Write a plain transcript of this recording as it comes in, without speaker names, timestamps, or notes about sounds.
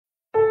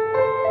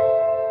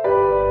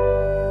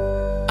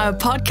A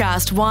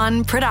Podcast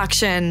One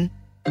production.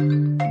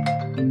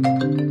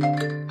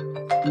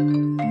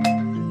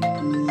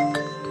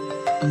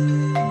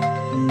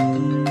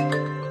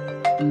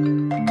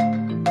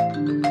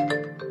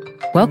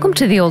 Welcome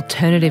to The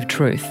Alternative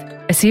Truth,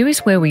 a series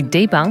where we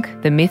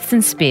debunk the myths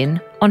and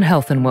spin on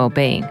health and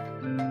well-being.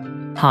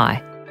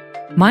 Hi,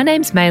 my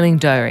name's Mei-Ling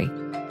Dory,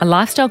 a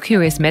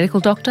lifestyle-curious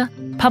medical doctor,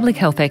 public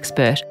health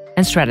expert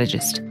and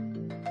strategist.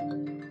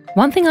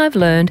 One thing I've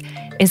learned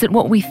is that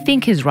what we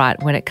think is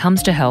right when it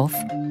comes to health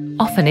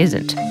often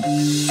isn't.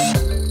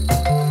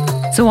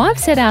 So I've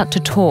set out to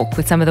talk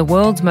with some of the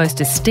world's most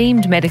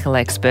esteemed medical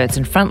experts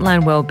and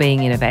frontline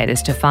wellbeing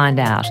innovators to find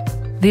out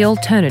the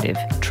alternative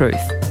truth.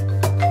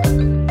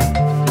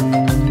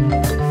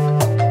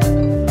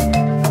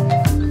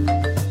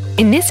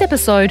 In this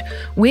episode,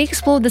 we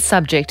explored the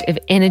subject of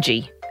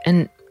energy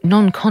and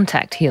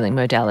non-contact healing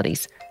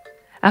modalities.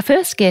 Our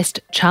first guest,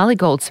 Charlie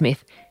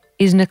Goldsmith,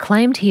 is an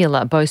acclaimed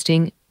healer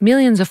boasting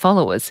millions of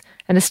followers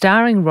and a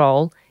starring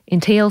role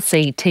in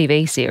TLC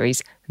TV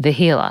series The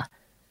Healer.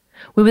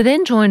 We were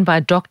then joined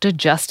by Dr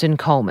Justin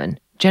Coleman,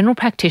 general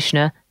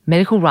practitioner,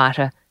 medical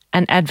writer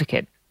and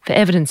advocate for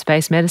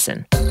evidence-based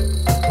medicine.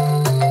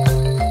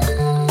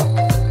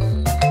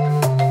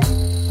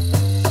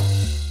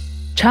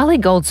 Charlie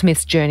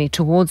Goldsmith's journey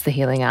towards the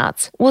healing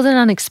arts was an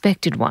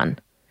unexpected one.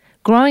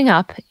 Growing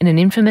up in an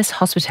infamous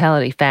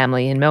hospitality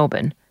family in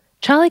Melbourne,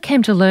 Charlie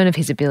came to learn of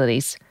his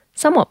abilities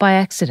somewhat by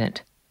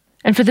accident.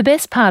 And for the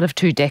best part of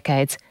 2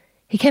 decades,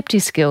 he kept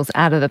his skills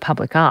out of the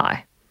public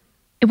eye.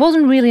 It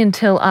wasn't really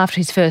until after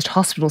his first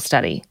hospital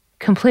study,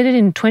 completed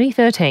in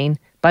 2013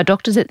 by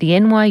doctors at the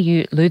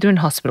NYU Lutheran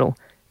Hospital,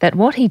 that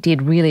what he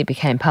did really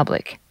became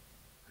public.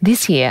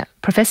 This year,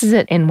 professors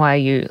at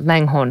NYU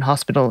Langhorne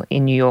Hospital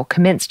in New York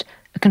commenced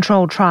a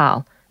controlled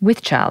trial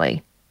with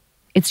Charlie.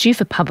 It's due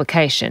for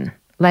publication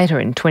later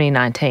in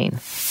 2019.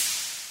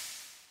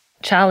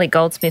 Charlie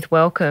Goldsmith,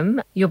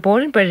 welcome. You're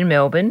born and bred in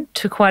Melbourne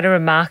to quite a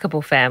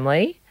remarkable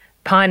family,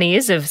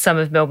 pioneers of some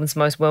of Melbourne's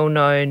most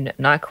well-known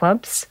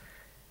nightclubs.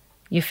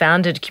 You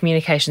founded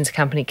communications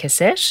company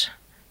Cassette,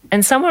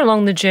 and somewhere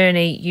along the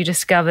journey you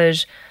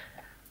discovered,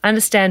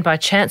 understand by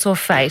chance or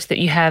fate, that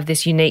you have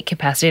this unique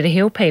capacity to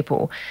heal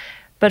people.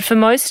 But for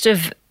most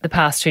of the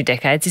past 2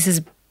 decades, this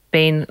has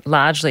been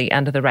largely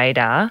under the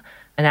radar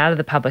and out of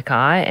the public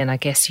eye, and I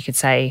guess you could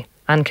say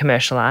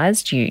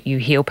uncommercialised. You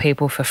heal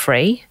people for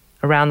free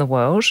around the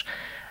world.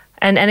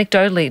 And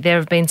anecdotally, there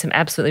have been some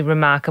absolutely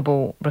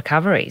remarkable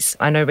recoveries.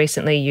 I know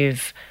recently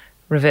you've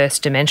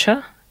reversed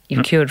dementia,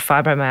 you've cured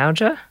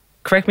fibromyalgia,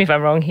 correct me if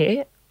I'm wrong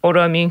here,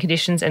 autoimmune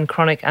conditions and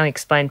chronic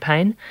unexplained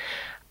pain.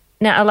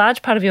 Now, a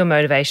large part of your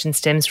motivation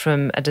stems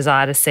from a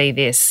desire to see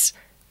this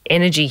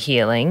energy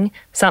healing,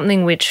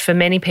 something which for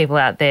many people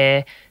out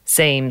there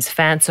seems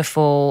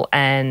fanciful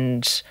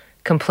and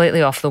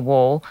completely off the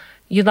wall.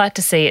 You'd like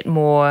to see it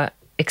more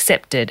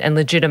accepted and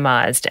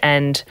legitimised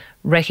and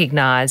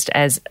recognised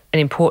as an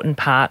important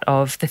part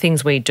of the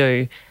things we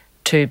do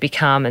to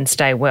become and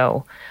stay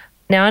well.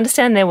 Now, I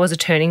understand there was a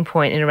turning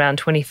point in around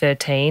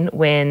 2013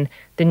 when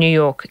the New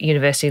York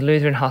University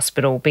Lutheran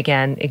Hospital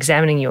began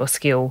examining your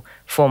skill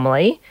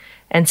formally,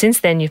 and since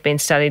then you've been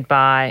studied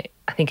by,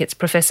 I think it's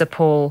Professor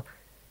Paul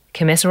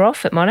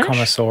Komisarov at Monash?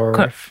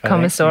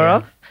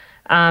 Komisarov.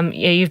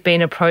 You've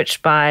been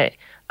approached by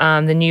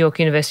the New York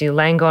University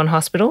Langone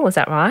Hospital, is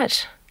that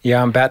right?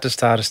 Yeah, I'm about to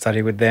start a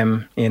study with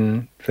them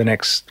in the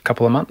next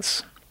couple of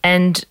months.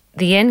 And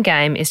the end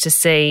game is to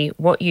see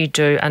what you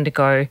do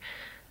undergo,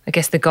 I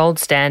guess, the gold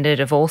standard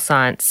of all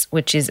science,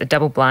 which is a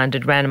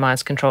double-blinded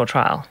randomised control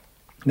trial.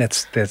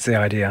 That's the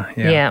idea,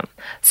 yeah. Yeah.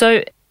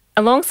 So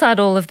alongside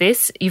all of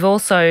this, you've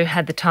also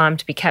had the time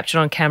to be captured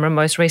on camera,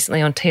 most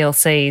recently on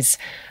TLC's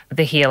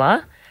The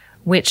Healer,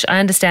 which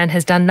I understand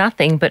has done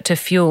nothing but to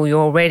fuel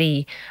your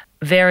already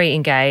very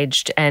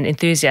engaged and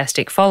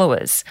enthusiastic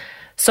followers.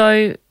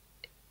 So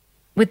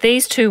with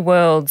these two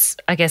worlds,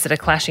 I guess, at a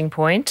clashing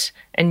point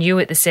and you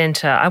at the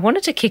centre, I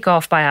wanted to kick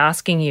off by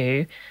asking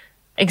you,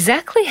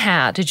 exactly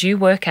how did you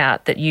work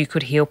out that you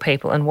could heal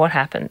people and what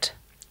happened?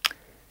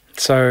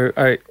 So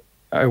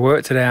I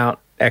worked it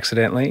out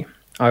accidentally.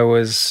 I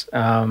was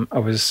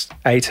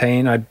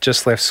 18, I'd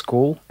just left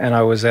school and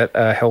I was at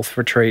a health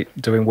retreat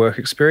doing work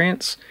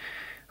experience,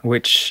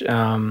 which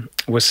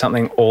was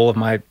something all of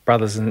my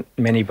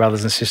many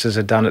brothers and sisters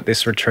had done at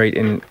this retreat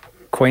in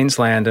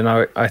Queensland. And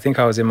I think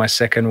I was in my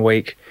second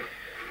week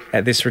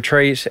at this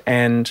retreat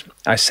and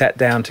I sat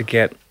down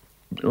to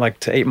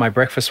eat my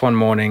breakfast one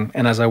morning.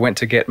 And as I went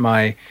to get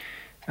my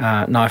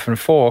knife and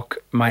fork,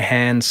 my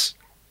hands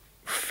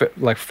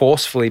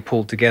forcefully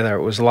pulled together.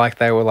 It was like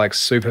they were like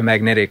super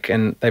magnetic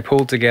and they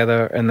pulled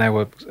together and they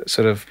were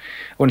sort of,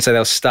 I wouldn't say they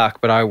were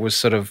stuck, but I was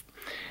sort of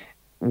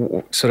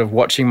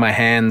watching my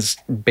hands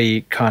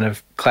be kind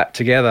of clapped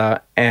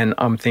together, and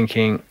I'm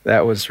thinking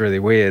that was really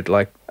weird.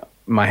 Like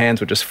my hands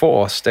were just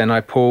forced, and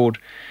I pulled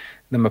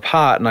them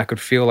apart and I could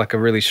feel like a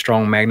really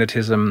strong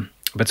magnetism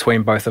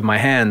between both of my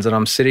hands, and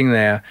I'm sitting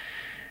there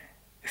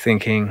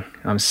thinking,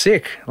 I'm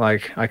sick,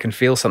 like I can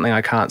feel something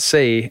I can't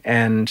see.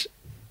 And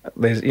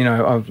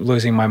I'm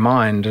losing my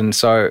mind. And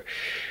so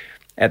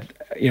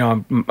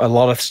a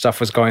lot of stuff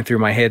was going through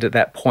my head at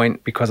that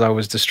point because I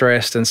was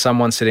distressed, and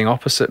someone sitting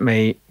opposite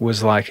me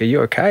was like, "Are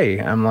you okay?"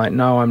 I'm like,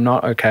 "No, I'm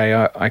not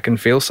okay. I can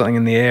feel something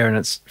in the air and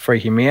it's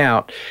freaking me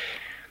out."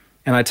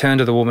 And I turned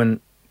to the woman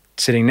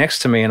sitting next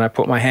to me and I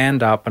put my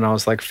hand up and I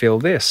was like, "Feel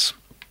this."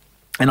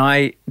 And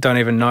I don't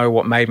even know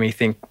what made me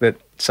think that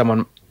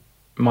someone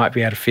might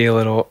be able to feel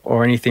it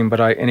or anything, but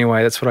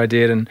anyway, that's what I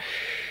did.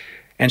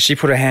 And she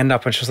put her hand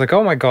up and she was like,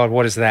 "Oh my God,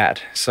 what is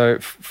that?" So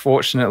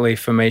fortunately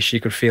for me,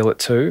 she could feel it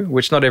too,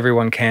 which not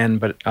everyone can,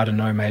 but I don't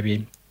know,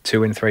 maybe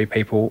 2 in 3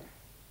 people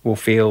will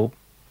feel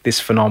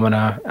this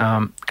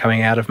phenomena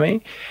coming out of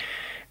me.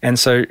 And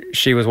so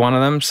she was one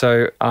of them.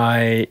 So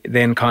I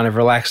then kind of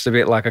relaxed a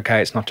bit, like,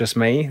 okay, it's not just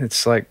me.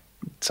 It's like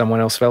someone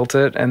else felt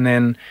it. And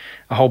then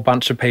a whole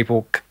bunch of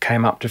people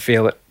came up to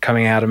feel it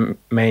coming out of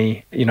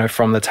me,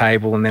 from the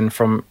table and then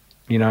from,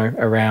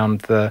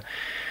 around the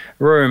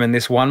room. And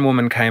this one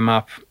woman came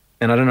up,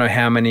 and I don't know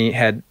how many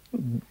had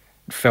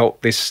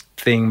felt this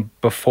thing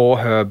before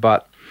her,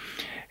 but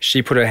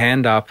she put her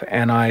hand up,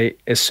 and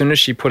as soon as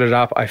she put it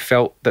up, I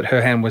felt that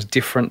her hand was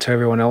different to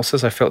everyone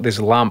else's. I felt this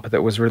lump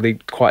that was really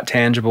quite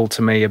tangible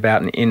to me,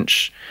 about an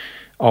inch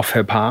off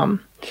her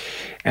palm.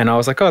 And I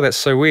was like, "Oh, that's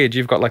so weird.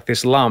 You've got like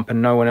this lump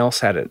and no one else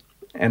had it."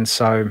 And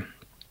so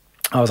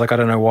I was like, "I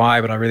don't know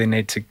why, but I really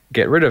need to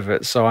get rid of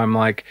it." So I'm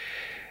like,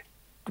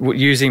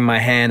 using my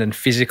hand, and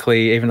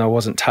physically, even though I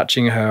wasn't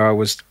touching her,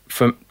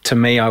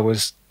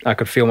 I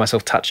could feel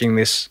myself touching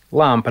this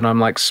lump, and I'm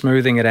like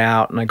smoothing it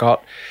out, and I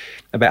got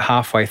about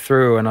halfway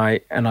through and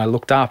I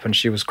looked up and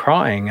she was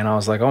crying, and I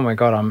was like, "Oh my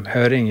God, I'm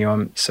hurting you.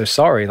 I'm so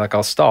sorry. Like,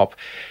 I'll stop."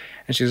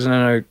 And she goes,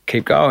 "No,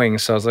 keep going."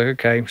 So I was like,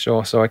 "Okay,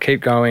 sure." So I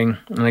keep going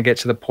and I get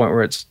to the point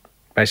where it's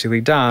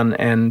basically done,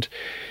 and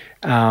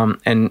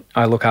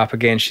I look up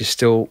again. She's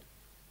still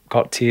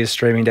got tears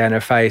streaming down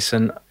her face,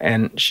 and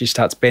she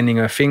starts bending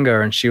her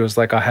finger, and she was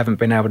like, "I haven't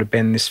been able to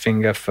bend this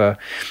finger for..."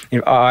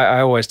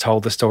 I always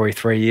told the story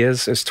 3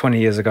 years. It's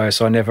 20 years ago,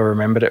 so I never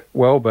remembered it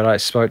well, but I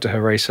spoke to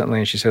her recently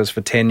and she says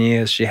for 10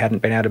 years she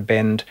hadn't been able to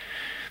bend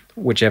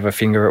whichever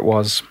finger it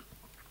was.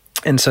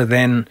 And so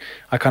then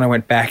I kind of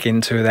went back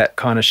into that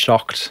kind of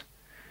shocked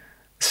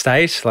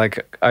state.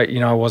 Like,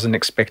 I wasn't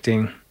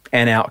expecting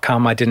an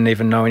outcome. I didn't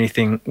even know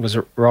anything was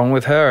wrong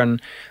with her,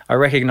 and I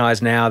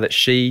recognize now that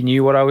she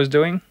knew what I was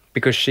doing,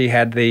 because she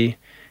had the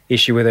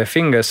issue with her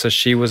finger, so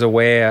she was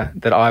aware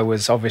that I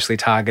was obviously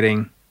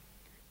targeting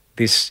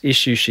this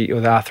issue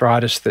or the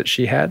arthritis that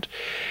she had,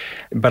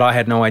 but I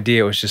had no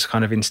idea. It was just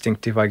kind of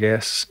instinctive, I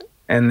guess.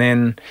 And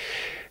then,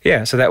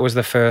 so that was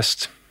the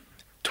first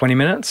 20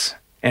 minutes,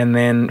 and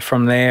then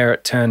from there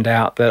it turned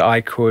out that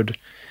I could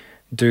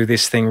do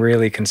this thing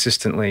really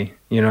consistently,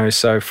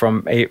 so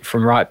from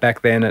right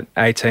back then at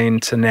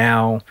 18 to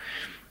now,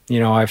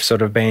 I've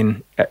sort of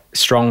been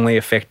strongly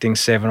affecting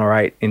 7 or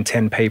 8 in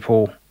 10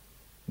 people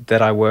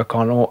that I work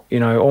on, or,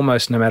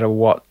 almost no matter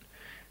what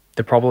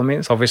the problem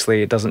is.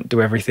 Obviously it doesn't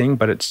do everything,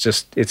 but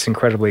it's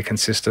incredibly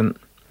consistent.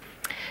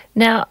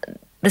 Now,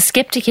 the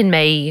skeptic in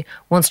me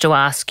wants to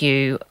ask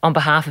you, on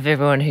behalf of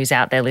everyone who's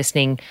out there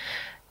listening,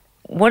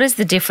 what is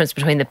the difference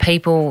between the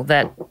people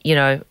that,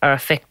 are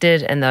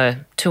affected and the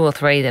 2 or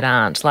 3 that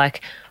aren't?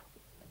 Like,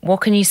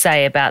 what can you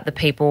say about the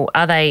people?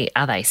 Are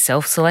they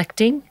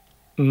self-selecting?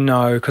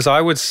 No, because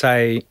I would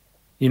say,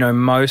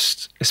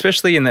 most,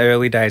 especially in the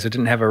early days, I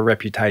didn't have a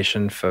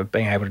reputation for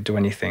being able to do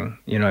anything,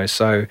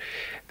 so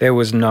there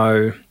was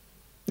no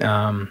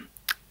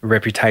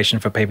reputation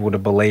for people to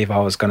believe I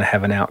was going to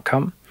have an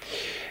outcome.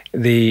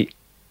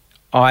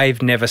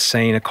 I've never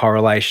seen a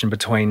correlation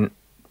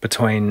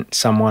between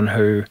someone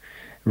who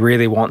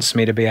really wants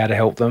me to be able to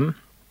help them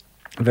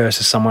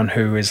versus someone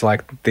who is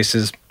like, "This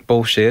is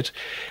bullshit,"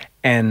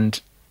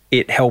 and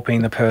it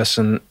helping the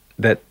person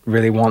that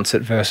really wants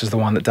it versus the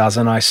one that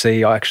doesn't. I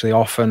see actually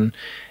often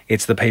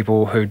it's the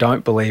people who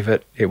don't believe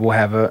it will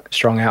have a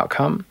strong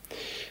outcome.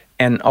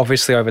 And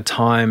obviously over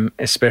time,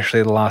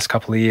 especially the last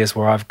couple of years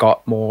where I've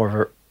got more of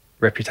a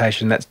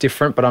reputation, that's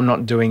different, but I'm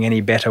not doing any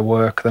better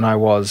work than I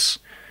was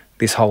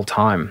this whole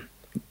time,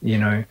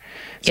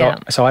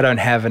 So I don't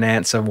have an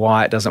answer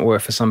why it doesn't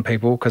work for some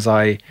people, because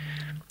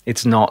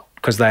it's not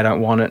because they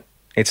don't want it.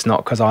 It's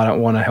not because I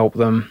don't want to help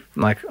them.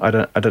 Like, I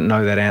don't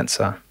know that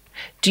answer.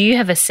 Do you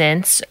have a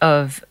sense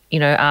of,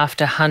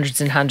 after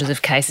hundreds and hundreds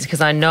of cases,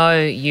 because I know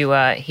you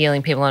are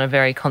healing people on a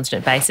very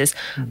constant basis,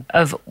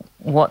 of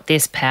what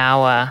this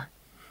power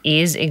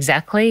is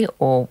exactly,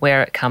 or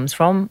where it comes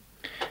from?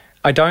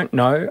 I don't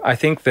know. I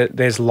think that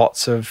there's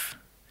lots of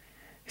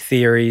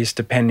theories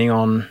depending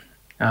on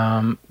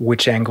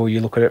which angle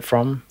you look at it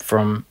from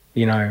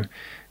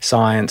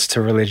science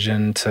to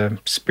religion to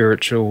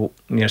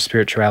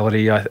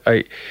spirituality.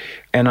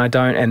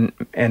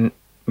 And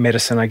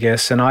medicine, I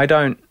guess. And I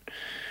don't,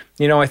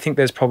 I think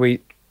there's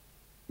probably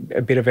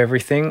a bit of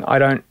everything. I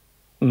don't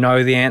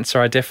know the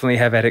answer. I definitely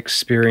have had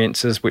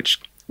experiences which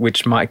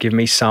might give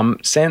me some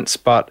sense,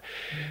 but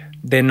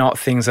they're not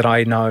things that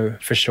I know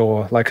for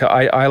sure. Like,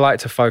 I like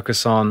to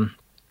focus on,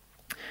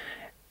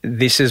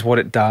 this is what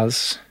it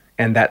does,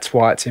 and that's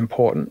why it's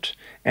important,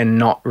 and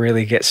not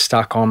really get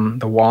stuck on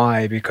the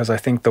why, because I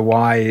think the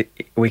why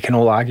we can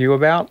all argue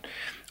about,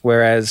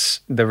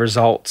 whereas the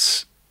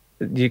results,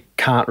 you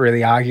can't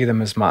really argue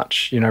them as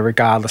much,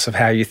 regardless of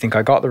how you think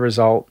I got the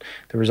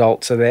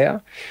results are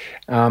there.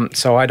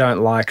 So I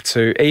don't like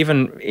to, even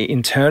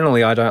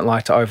internally, I don't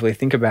like to overly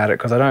think about it,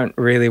 because I don't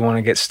really want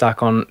to get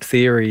stuck on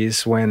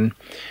theories when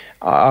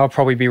I'll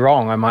probably be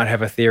wrong. I might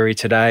have a theory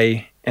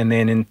today and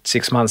then in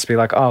 6 months be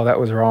like, oh, that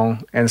was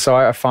wrong. And so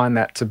I find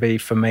that to be,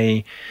 for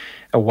me,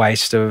 a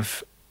waste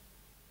of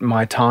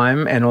my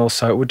time. And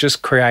also it would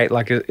just create,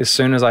 like, as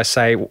soon as I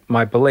say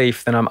my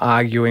belief, then I'm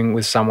arguing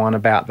with someone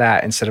about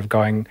that, instead of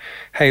going,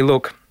 hey,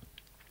 look,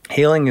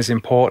 healing is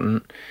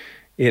important.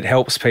 It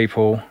helps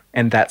people,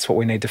 and that's what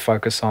we need to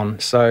focus on.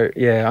 So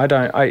yeah,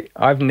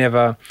 I've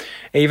never,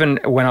 even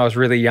when I was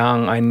really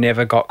young, I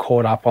never got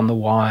caught up on the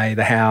why,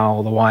 the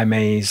how, the why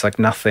me's, like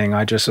nothing.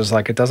 I just was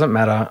like, it doesn't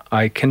matter.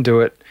 I can do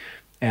it,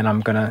 and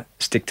I'm going to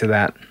stick to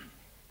that.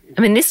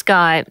 I mean, this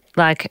guy,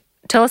 like,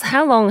 tell us,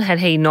 how long had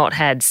he not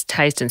had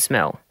taste and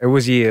smell? It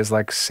was years,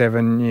 like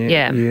 7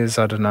 years,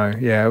 I don't know.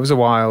 Yeah, it was a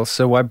while.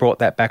 So I brought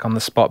that back on the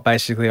spot.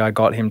 Basically, I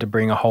got him to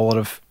bring a whole lot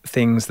of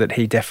things that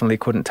he definitely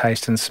couldn't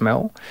taste and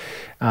smell.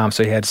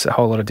 So he had a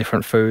whole lot of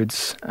different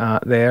foods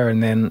there.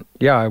 And then,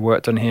 I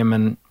worked on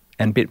him,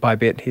 and bit by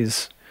bit,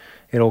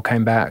 it all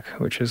came back,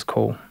 which is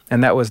cool.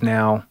 And that was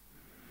now,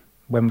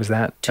 when was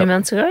that? 2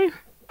 months ago?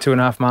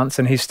 2.5 months,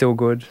 and he's still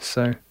good,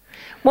 so...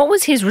 What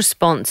was his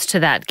response to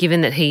that,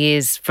 given that he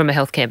is from a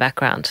healthcare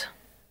background?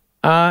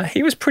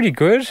 He was pretty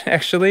good,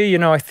 actually.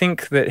 I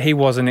think that he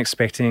wasn't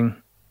expecting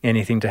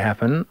anything to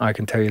happen, I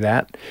can tell you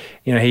that.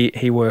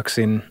 He works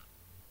in...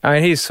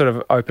 he's sort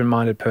of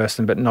open-minded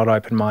person, but not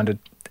open-minded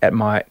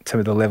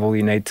to the level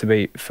you need to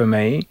be for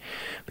me.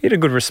 But he had a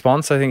good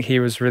response. I think he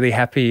was really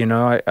happy,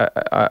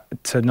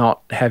 to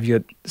not have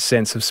your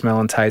sense of smell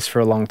and taste for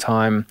a long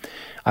time.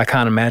 I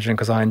can't imagine,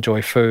 because I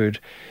enjoy food.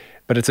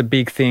 But it's a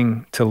big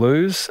thing to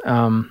lose.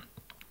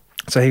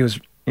 So he was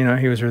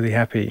really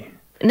happy.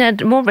 Now,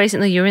 more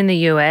recently, you're in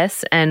the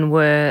US and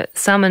were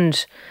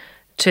summoned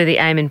to the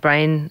Aim and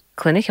Brain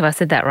Clinic, have I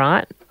said that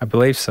right? I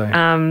believe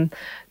so.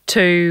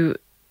 To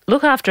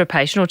look after a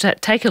patient, or to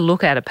take a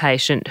look at a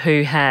patient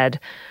who had,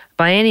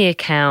 by any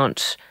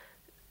account,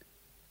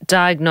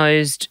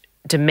 diagnosed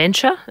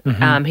dementia.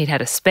 Mm-hmm. He'd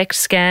had a SPECT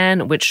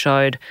scan, which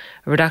showed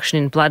a reduction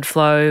in blood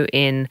flow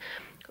in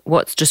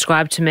what's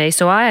described to me.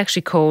 So I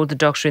actually called the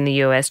doctor in the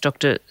US,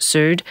 Dr.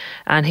 Sood,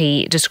 and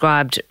he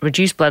described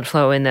reduced blood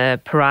flow in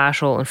the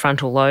parietal and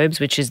frontal lobes,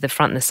 which is the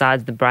front and the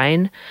sides of the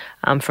brain,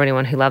 for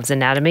anyone who loves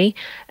anatomy.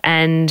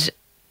 And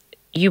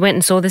you went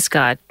and saw this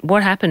guy.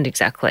 What happened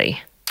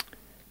exactly?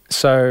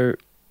 So,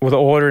 the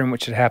order in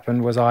which it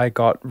happened was I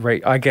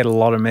get a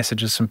lot of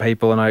messages from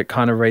people, and I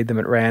kind of read them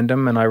at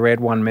random, and I read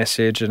one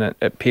message and it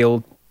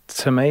appealed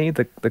to me,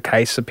 the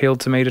case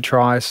appealed to me to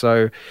try,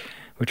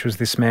 which was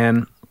this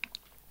man.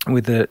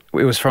 It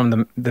was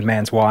from the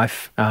man's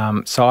wife.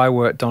 So I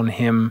worked on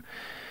him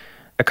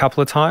a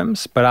couple of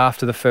times, but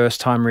after the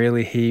first time,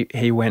 really,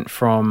 he went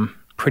from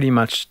pretty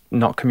much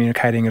not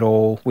communicating at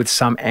all, with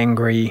some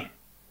angry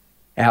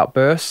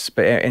outbursts,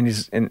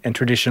 and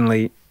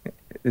traditionally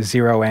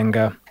zero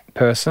anger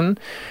person,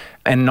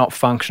 and not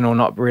functional,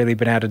 not really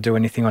been able to do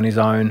anything on his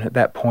own at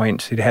that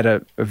point. He'd had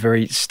a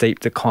very steep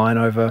decline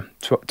over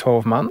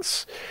 12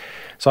 months.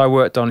 So I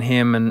worked on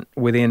him, and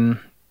within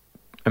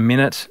a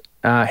minute,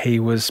 he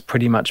was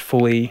pretty much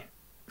fully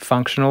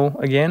functional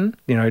again,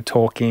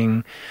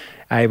 talking,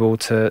 able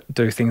to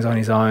do things on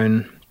his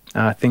own,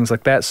 things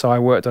like that. So I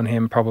worked on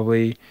him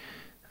probably,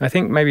 I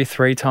think maybe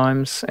 3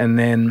 times, and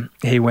then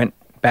he went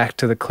back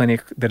to the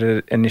clinic that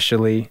had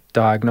initially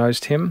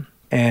diagnosed him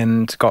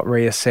and got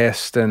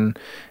reassessed and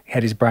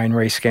had his brain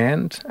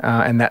rescanned.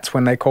 And that's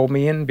when they called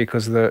me in,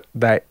 because the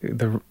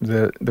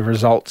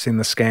results in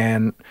the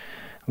scan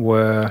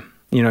were,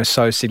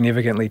 so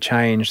significantly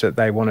changed that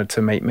they wanted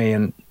to meet me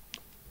and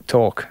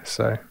talk.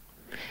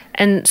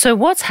 And so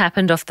what's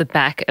happened off the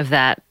back of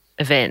that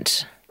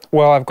event?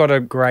 Well, I've got a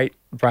great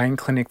brain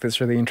clinic that's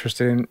really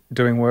interested in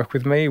doing work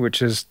with me,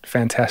 which is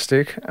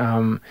fantastic.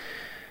 I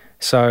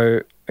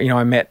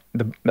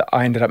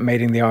ended up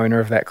meeting the owner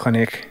of that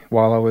clinic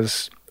while I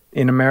was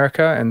in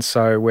America, and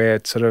so we're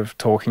sort of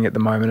talking at the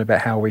moment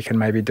about how we can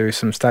maybe do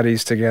some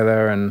studies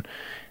together, and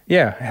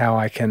how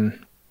I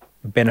can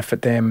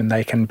benefit them and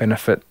they can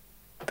benefit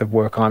the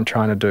work I'm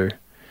trying to do.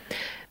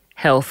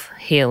 Health,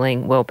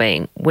 healing,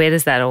 well-being. Where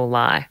does that all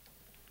lie?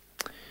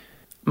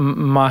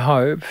 My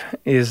hope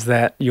is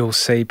that you'll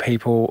see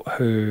people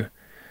who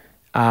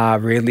are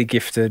really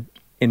gifted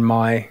in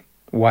my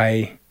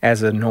way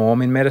as a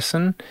norm in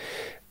medicine.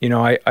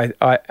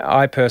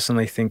 I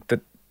personally think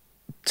that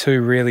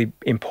 2 really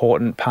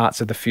important parts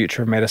of the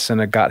future of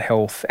medicine are gut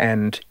health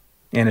and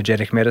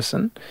energetic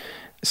medicine.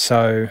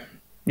 So,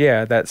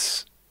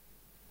 that's...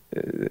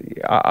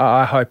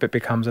 I hope it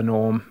becomes a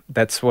norm.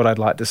 That's what I'd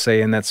like to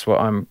see, and that's what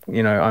I'm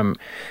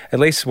at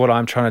least what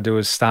I'm trying to do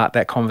is start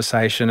that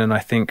conversation, and I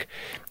think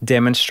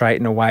demonstrate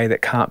in a way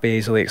that can't be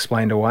easily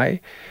explained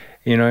away.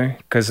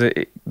 because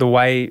the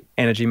way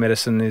energy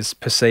medicine is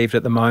perceived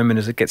at the moment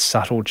is it gets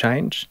subtle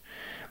change.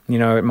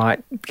 It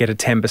might get a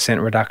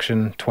 10%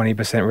 reduction,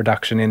 20%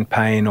 reduction in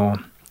pain or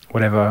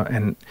whatever,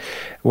 and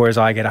whereas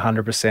I get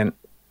 100%,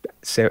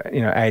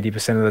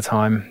 80% of the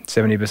time,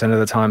 70% of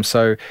the time.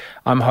 So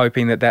I'm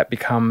hoping that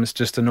becomes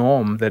just a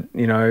norm, that,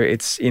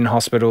 it's in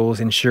hospitals,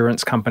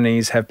 insurance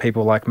companies have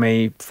people like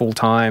me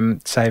full-time,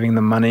 saving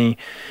them money.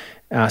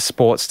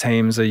 Sports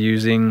teams are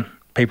using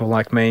people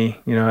like me.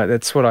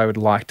 That's what I would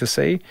like to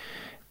see.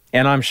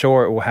 And I'm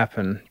sure it will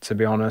happen, to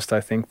be honest. I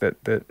think that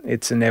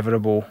it's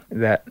inevitable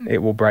that it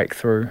will break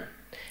through.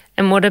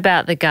 And what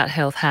about the gut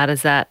health?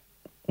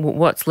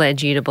 What's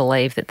led you to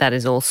believe that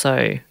is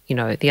also,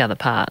 the other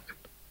part?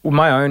 Well,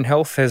 my own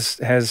health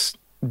has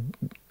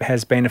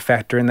been a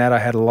factor in that. I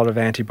had a lot of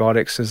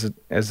antibiotics as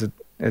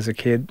a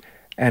kid,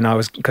 and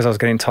because I was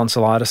getting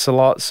tonsillitis a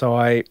lot, so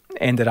I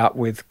ended up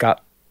with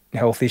gut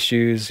health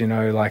issues.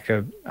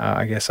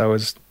 I guess I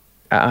was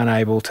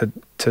unable to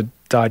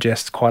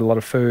digest quite a lot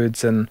of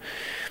foods and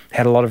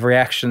had a lot of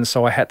reactions.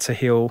 So I had to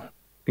heal,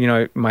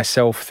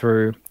 myself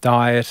through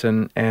diet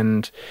and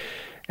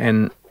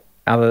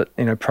other,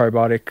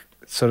 probiotic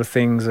sort of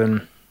things.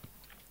 And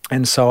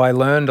so I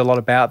learned a lot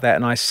about that.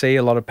 And I see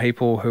a lot of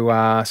people who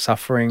are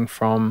suffering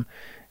from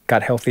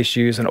gut health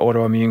issues and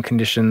autoimmune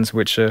conditions,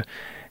 which are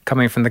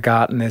coming from the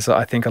gut. And there's,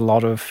 I think, a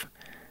lot of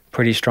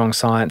pretty strong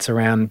science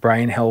around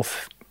brain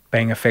health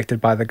being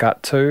affected by the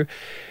gut too.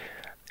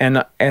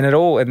 And it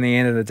all, in the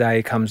end of the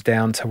day, comes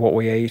down to what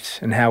we eat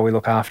and how we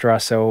look after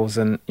ourselves,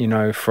 and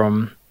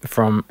from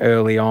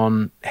early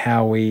on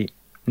how we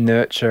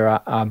nurture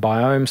our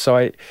biome.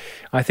 So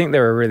I think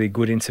there are really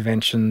good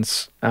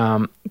interventions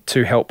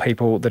to help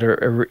people that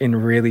are in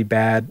really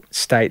bad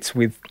states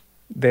with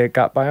their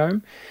gut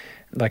biome,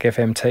 like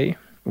FMT,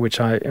 which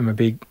I am a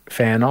big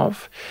fan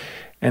of.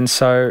 And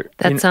so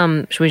that's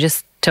should we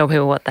just tell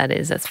people what that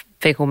is? That's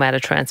fecal matter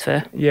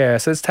transfer. Yeah,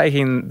 so it's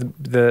taking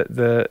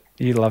the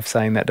you love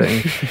saying that, don't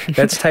you?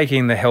 That's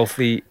taking the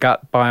healthy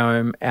gut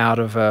biome out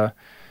of a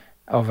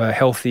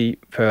healthy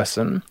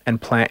person and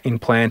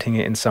implanting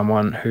it in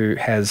someone who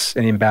has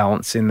an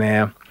imbalance in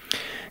their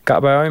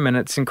gut biome, and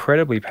it's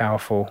incredibly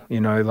powerful.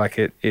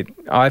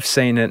 I've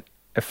seen it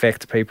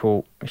affect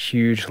people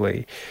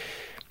hugely.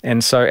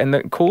 And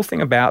the cool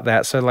thing about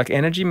that, so like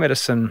energy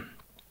medicine,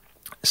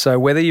 so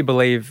whether you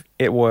believe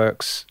it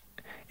works,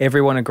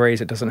 everyone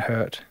agrees it doesn't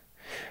hurt.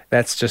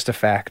 That's just a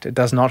fact. It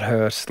does not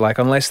hurt. Like,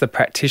 unless the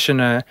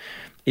practitioner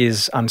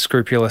is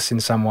unscrupulous in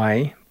some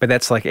way, but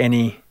that's like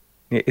any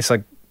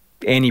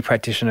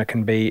practitioner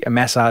can be. A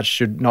massage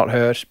should not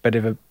hurt, but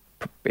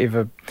if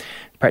a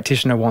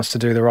practitioner wants to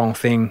do the wrong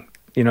thing,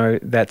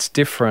 that's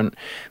different.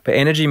 But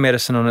energy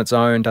medicine on its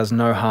own does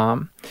no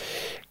harm.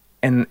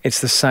 And it's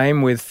the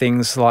same with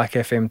things like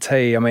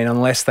FMT. I mean,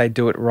 unless they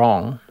do it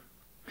wrong,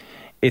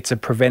 it's a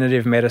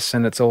preventative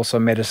medicine. It's also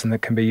medicine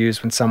that can be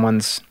used when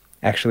someone's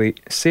actually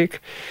sick,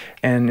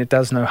 and it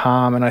does no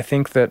harm. And I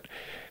think that,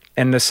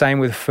 and the same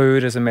with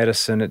food as a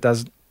medicine, it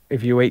does,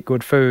 if you eat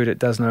good food, it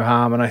does no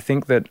harm. And I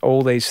think that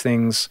all these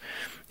things,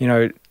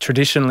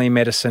 traditionally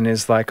medicine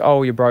is like,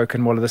 oh, you're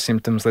broken, what are the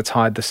symptoms? Let's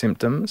hide the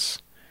symptoms,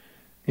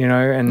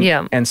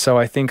 and so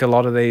I think a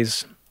lot of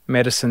these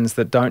medicines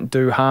that don't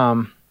do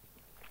harm,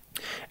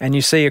 and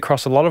you see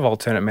across a lot of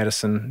alternate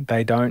medicine,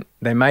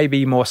 they may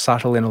be more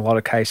subtle in a lot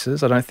of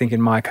cases. I don't think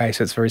in my case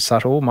it's very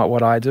subtle,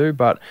 what I do,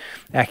 but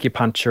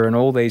acupuncture and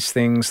all these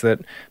things that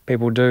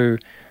people do,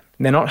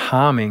 they're not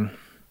harming.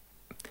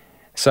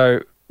 So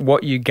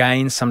what you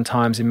gain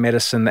sometimes in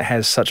medicine that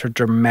has such a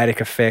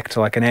dramatic effect,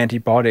 like an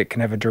antibiotic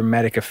can have a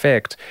dramatic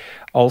effect,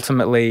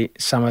 ultimately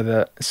some of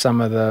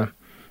the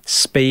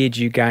speed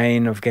you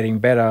gain of getting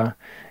better,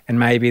 and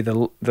maybe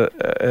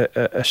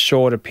a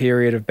shorter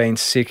period of being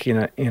sick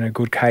in a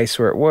good case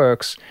where it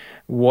works,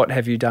 what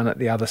have you done at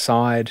the other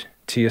side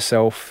to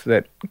yourself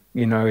that,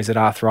 is it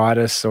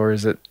arthritis, or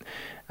is it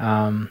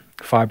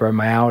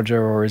fibromyalgia,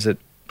 or is it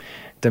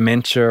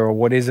dementia, or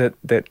what is it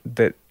that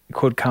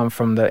could come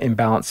from the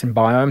imbalance in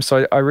biome?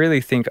 So I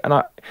really think,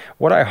 and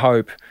what I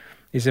hope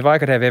is, if I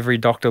could have every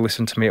doctor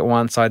listen to me at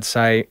once, I'd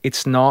say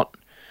it's not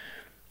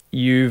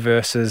you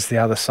versus the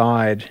other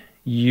side.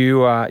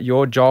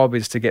 Your job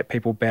is to get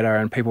people better,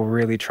 and people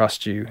really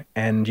trust you,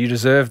 and you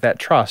deserve that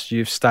trust.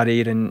 You've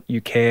studied and you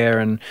care,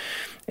 and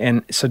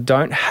so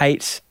don't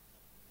hate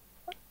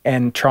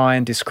and try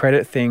and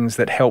discredit things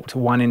that helped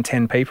 1 in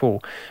 10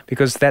 people,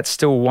 because that's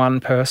still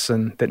one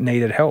person that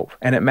needed help,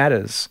 and it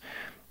matters.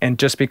 And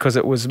just because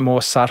it was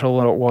more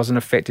subtle or it wasn't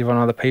effective on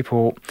other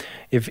people,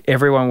 if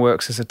everyone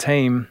works as a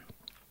team,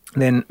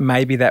 then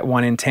maybe that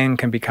 1 in 10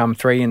 can become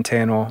 3 in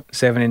 10 or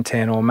 7 in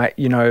 10,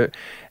 or,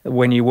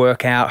 when you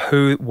work out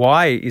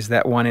why is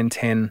that 1 in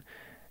 10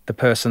 the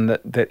person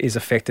that is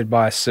affected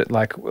by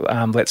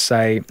let's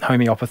say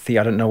homeopathy.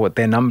 I don't know what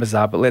their numbers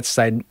are, but let's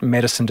say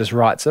medicine just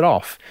writes it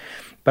off.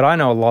 But I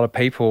know a lot of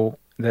people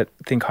that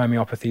think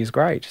homeopathy is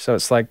great. So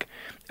it's like,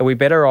 are we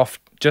better off,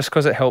 just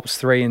because it helps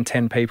 3 in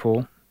 10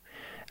 people,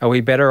 are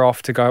we better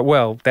off to go,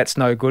 well, that's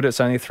no good, it's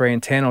only 3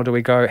 in 10, or do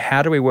we go,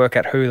 how do we work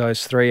out who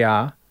those 3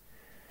 are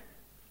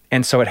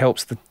And so it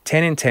helps the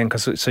 10 in 10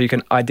 so you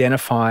can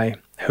identify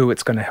who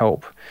it's going to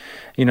help.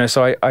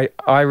 So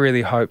I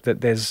really hope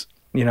that there's,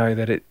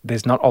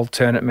 there's not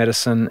alternate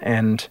medicine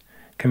and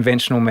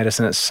conventional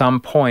medicine. At some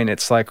point,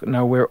 it's like,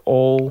 no, we're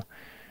all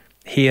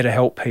here to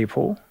help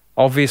people.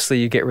 Obviously,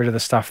 you get rid of the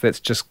stuff that's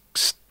just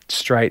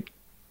straight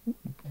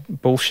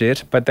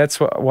bullshit, but that's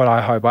what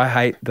I hope. I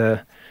hate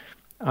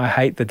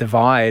the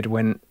divide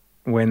when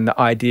the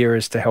idea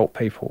is to help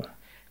people.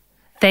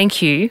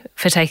 Thank you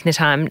for taking the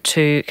time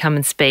to come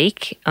and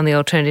speak on The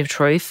Alternative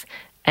Truth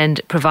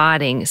and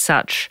providing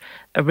such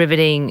a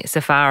riveting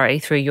safari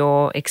through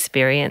your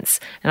experience.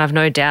 And I've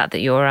no doubt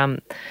that your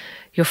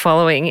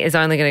following is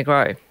only going to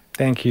grow.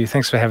 Thank you.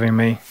 Thanks for having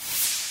me.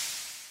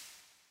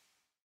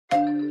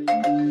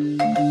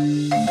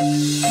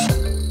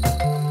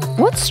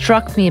 What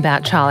struck me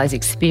about Charlie's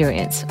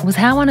experience was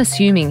how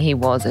unassuming he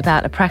was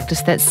about a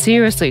practice that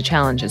seriously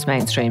challenges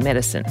mainstream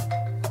medicine.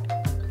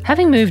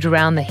 Having moved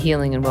around the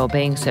healing and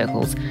wellbeing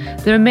circles,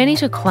 there are many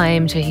to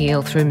claim to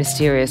heal through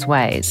mysterious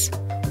ways.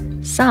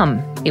 Some,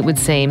 it would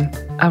seem,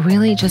 are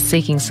really just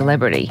seeking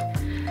celebrity.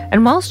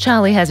 And whilst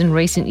Charlie has in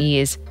recent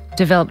years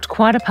developed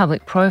quite a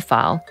public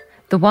profile,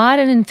 the wide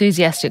and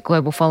enthusiastic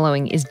global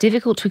following is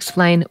difficult to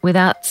explain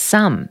without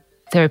some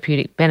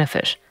therapeutic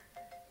benefit.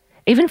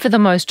 Even for the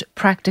most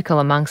practical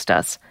amongst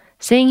us,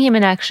 seeing him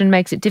in action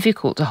makes it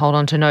difficult to hold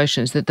on to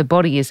notions that the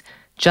body is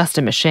just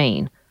a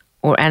machine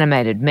or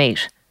animated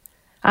meat.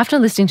 After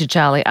listening to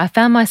Charlie, I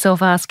found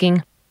myself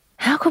asking,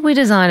 how could we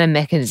design a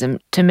mechanism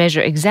to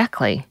measure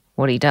exactly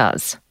what he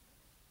does?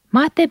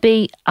 Might there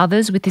be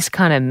others with this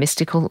kind of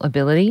mystical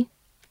ability?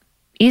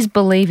 Is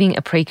believing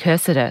a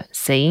precursor to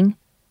seeing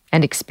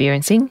and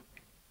experiencing?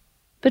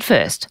 But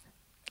first,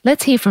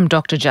 let's hear from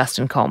Dr.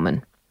 Justin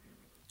Coleman.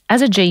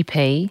 As a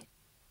GP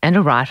and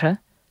a writer,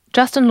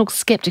 Justin looks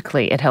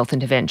sceptically at health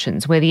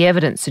interventions where the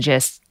evidence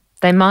suggests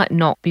they might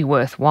not be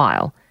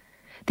worthwhile.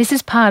 This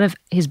is part of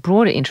his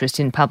broader interest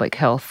in public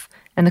health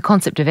and the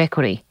concept of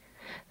equity,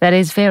 that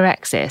is, fair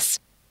access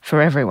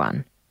for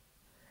everyone.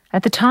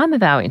 At the time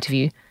of our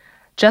interview,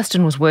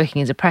 Justin was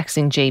working as a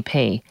practising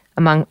GP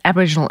among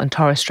Aboriginal and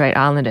Torres Strait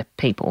Islander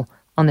people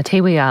on the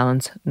Tiwi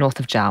Islands north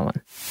of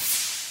Darwin.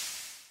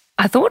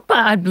 I thought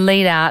I'd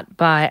lead out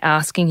by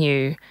asking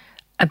you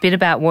a bit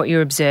about what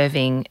you're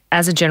observing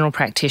as a general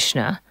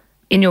practitioner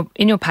in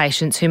your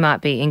patients who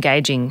might be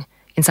engaging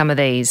in some of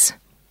these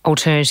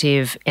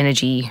alternative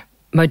energy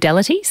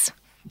modalities?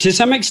 To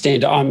some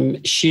extent,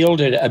 I'm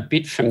shielded a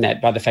bit from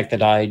that by the fact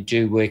that I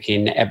do work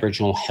in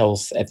Aboriginal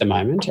health at the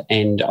moment,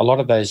 and a lot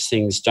of those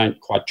things don't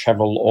quite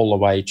travel all the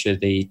way to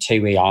the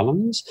Tiwi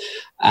Islands.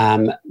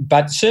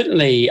 But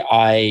certainly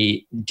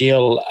I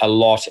deal a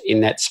lot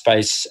in that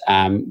space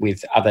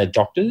with other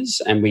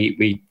doctors, and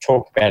we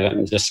talk about it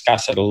and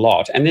discuss it a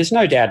lot. And there's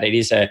no doubt it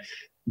is a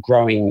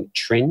growing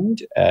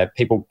trend,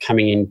 people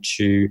coming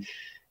into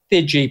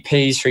their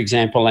GPs, for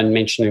example, and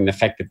mentioning the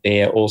fact that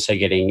they're also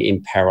getting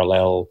in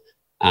parallel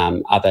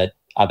other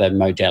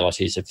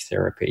modalities of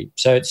therapy.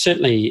 So it's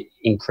certainly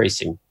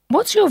increasing.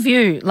 What's your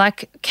view?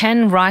 Like,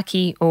 can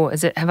Reiki, or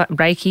is it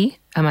Reiki,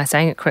 am I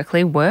saying it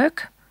correctly,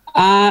 work?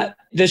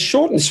 The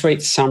short and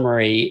sweet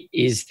summary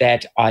is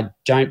that I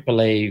don't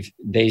believe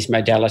these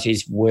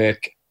modalities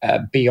work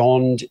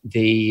beyond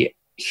the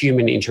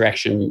human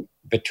interaction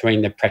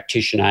between the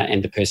practitioner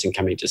and the person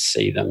coming to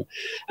see them.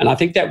 And I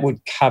think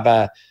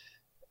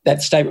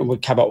that statement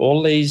would cover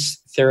all these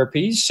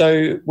therapies.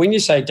 So when you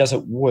say, does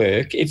it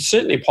work, it's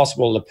certainly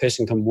possible the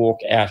person can walk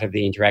out of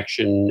the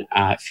interaction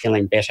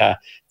feeling better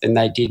than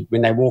they did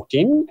when they walked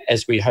in,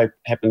 as we hope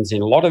happens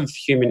in a lot of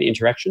human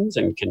interactions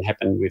and can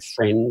happen with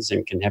friends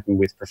and can happen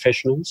with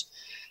professionals.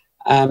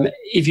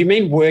 If you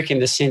mean work in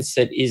the sense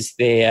that is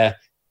there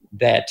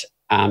that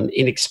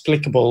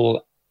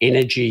inexplicable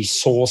energy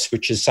source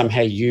which is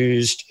somehow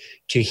used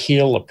to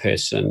heal a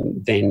person,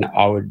 then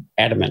I would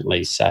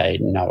adamantly say,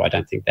 no, I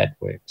don't think that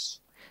works.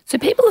 So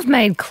people have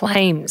made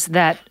claims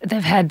that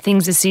they've had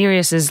things as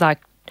serious as like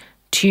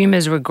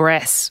tumours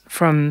regress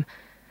from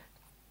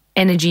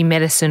energy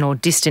medicine or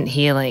distant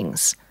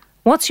healings.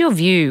 What's your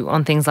view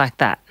on things like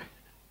that?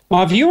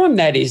 My view on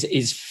that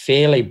is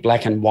fairly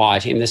black and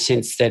white, in the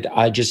sense that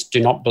I just do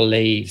not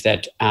believe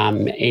that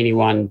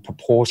anyone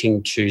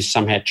purporting to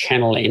somehow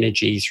channel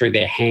energy through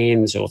their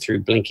hands or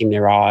through blinking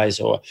their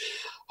eyes or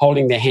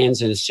holding their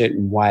hands in a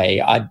certain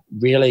way, I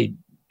really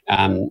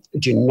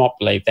do not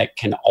believe that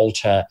can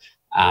alter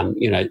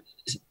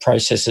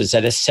processes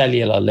at a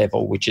cellular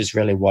level, which is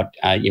really what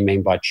you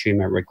mean by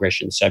tumour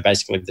regression. So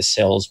basically the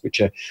cells, which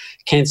are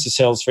cancer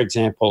cells, for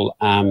example,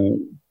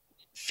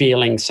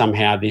 feeling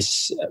somehow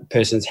this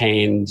person's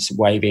hands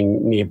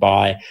waving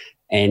nearby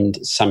and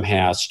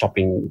somehow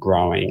stopping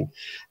growing.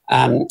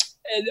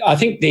 I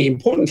think the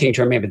important thing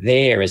to remember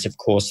there is, of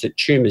course, that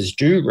tumours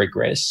do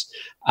regress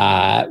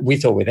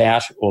with or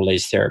without all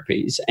these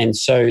therapies. And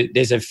so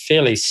there's a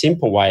fairly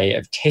simple way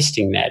of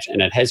testing that,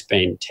 and it has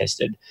been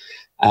tested,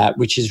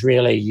 which is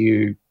really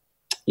you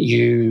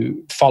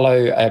you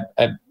follow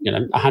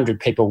 100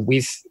 people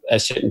with a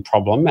certain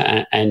problem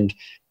and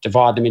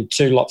divide them into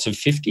 2 lots of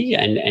 50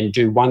 and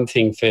do one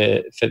thing for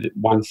the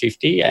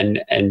 150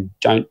 and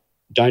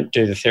don't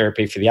do the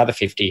therapy for the other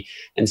 50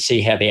 and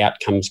see how the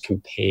outcomes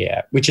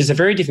compare, which is a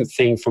very different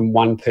thing from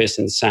one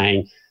person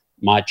saying,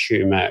 my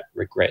tumour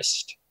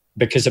regressed.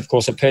 Because, of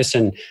course, a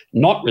person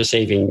not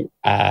receiving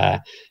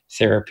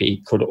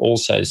therapy could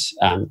also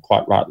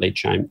quite rightly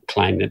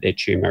claim that their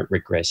tumour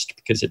regressed,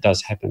 because it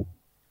does happen.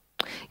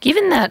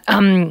 Given that,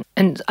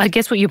 and I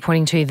guess what you're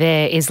pointing to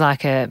there is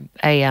like a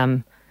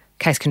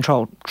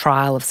case-controlled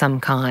trial of some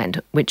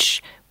kind,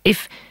 which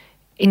if,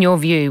 in your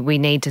view, we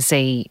need to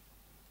see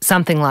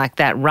something like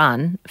that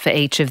run for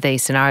each of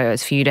these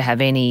scenarios for you to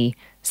have any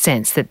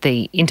sense that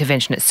the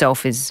intervention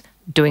itself is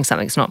doing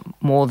something. It's not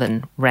more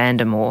than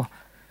random or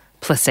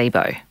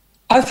placebo.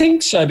 I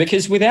think so,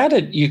 because without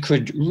it, you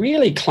could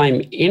really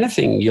claim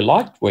anything you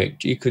liked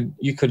worked. You could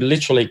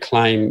literally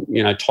claim,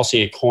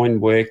 tossing a coin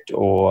worked,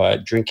 or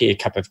drinking a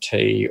cup of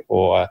tea,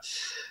 or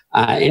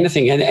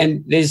anything.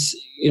 And there's,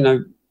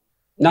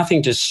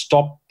 nothing to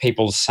stop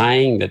people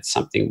saying that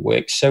something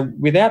works. So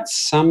without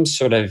some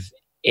sort of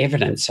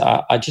evidence,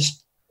 I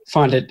just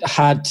find it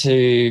hard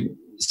to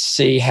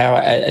see how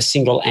a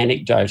single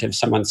anecdote of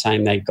someone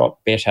saying they got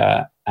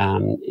better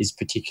is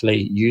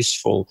particularly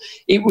useful.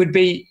 It would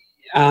be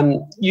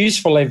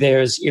useful if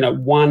there is,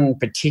 one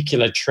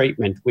particular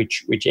treatment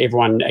which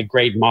everyone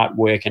agreed might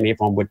work and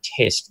everyone would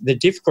test. The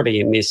difficulty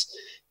in this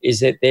is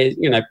that there's,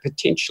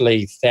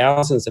 potentially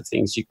thousands of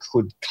things you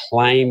could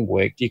claim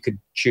worked. You could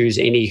choose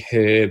any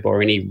herb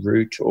or any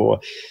root or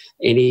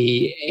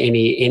any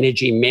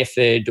energy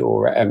method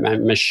or a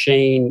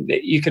machine.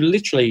 You could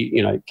literally,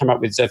 come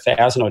up with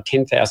 1,000 or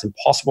 10,000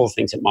 possible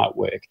things that might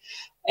work.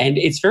 And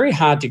it's very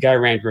hard to go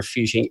around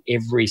refuting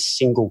every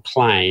single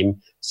claim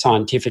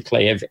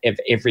scientifically of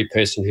every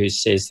person who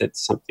says that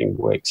something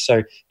works.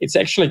 So it's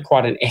actually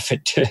quite an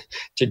effort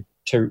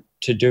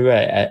to do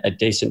a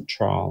decent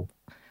trial.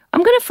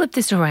 I'm going to flip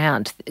this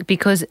around,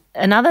 because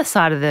another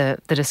side of the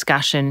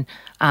discussion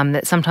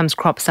that sometimes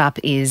crops up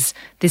is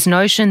this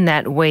notion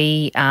that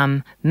we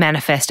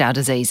manifest our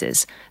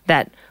diseases,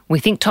 that we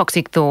think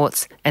toxic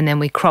thoughts and then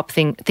we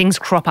things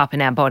crop up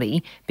in our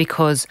body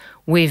because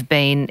we've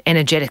been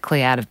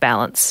energetically out of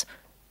balance.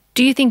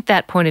 Do you think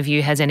that point of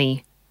view has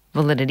any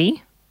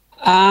validity?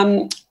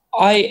 Again,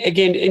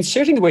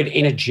 inserting the word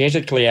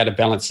energetically out of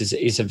balance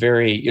is a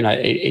very,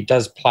 it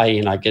does play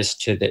in, I guess,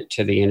 to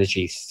the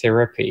energy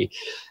therapy.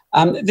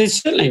 There's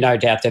certainly no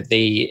doubt that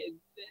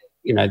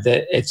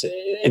it's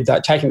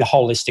taking the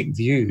holistic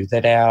view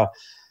that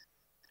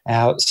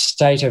our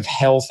state of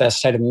health, our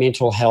state of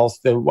mental health,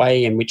 the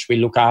way in which we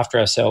look after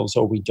ourselves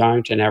or we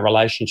don't, and our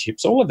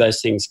relationships, all of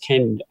those things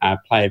can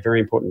play a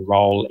very important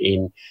role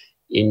in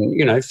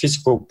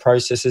physical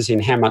processes, in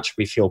how much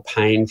we feel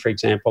pain, for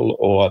example,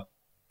 or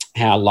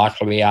how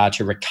likely we are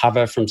to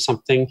recover from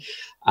something.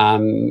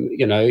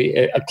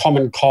 A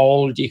common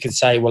cold, you could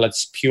say, well,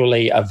 it's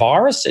purely a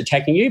virus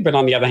attacking you. But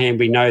on the other hand,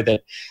 we know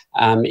that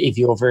if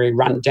you're very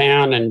run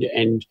down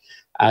and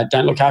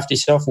don't look after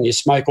yourself and you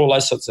smoke, all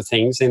those sorts of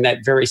things, then that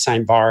very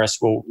same virus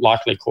will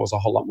likely cause a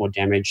whole lot more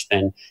damage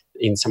than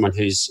in someone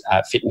who's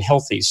fit and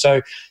healthy.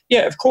 So,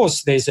 yeah, of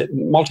course, there's a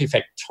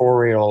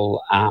multifactorial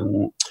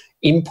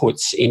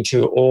inputs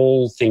into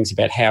all things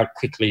about how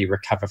quickly you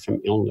recover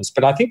from illness.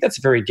 But I think that's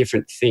a very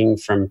different thing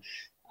from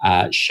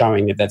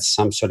showing that that's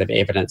some sort of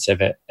evidence of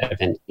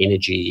an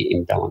energy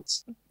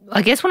imbalance.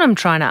 I guess what I'm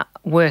trying to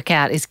work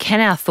out is, can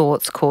our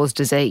thoughts cause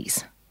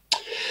disease?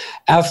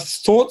 Our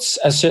thoughts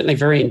are certainly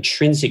very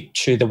intrinsic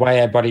to the way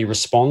our body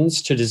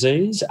responds to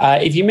disease.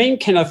 If you mean,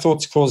 can our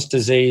thoughts cause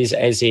disease,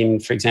 as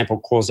in, for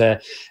example, cause a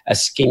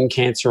skin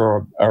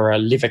cancer or a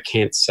liver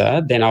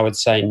cancer, then I would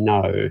say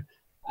no.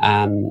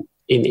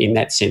 In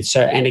that sense.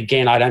 So, and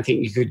again, I don't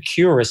think you could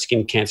cure a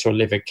skin cancer or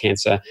liver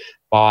cancer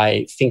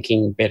by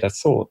thinking better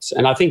thoughts.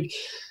 And I think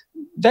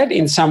that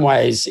in some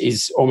ways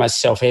is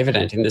almost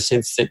self-evident, in the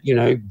sense that,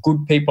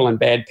 good people and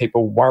bad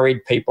people,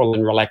 worried people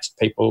and relaxed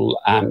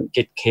people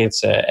get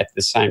cancer at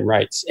the same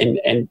rates. And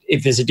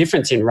if there's a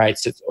difference in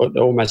rates, it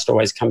almost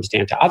always comes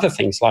down to other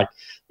things like,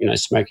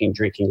 smoking,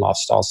 drinking,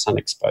 lifestyle, sun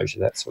exposure,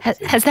 that sort of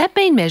thing. Has that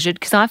been measured?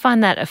 Because I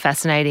find that a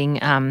fascinating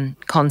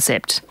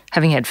concept,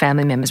 having had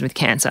family members with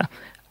cancer.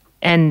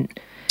 And,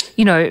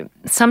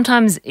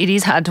 sometimes it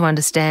is hard to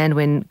understand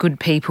when good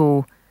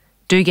people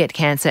do get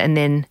cancer, and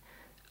then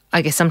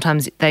I guess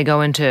sometimes they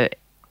go into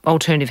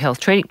alternative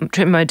health treatment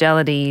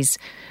modalities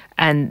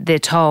and they're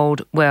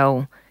told,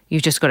 well,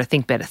 you've just got to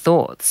think better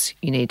thoughts.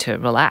 You need to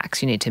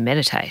relax. You need to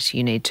meditate.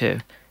 You need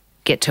to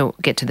get to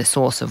the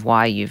source of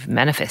why you've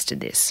manifested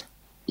this.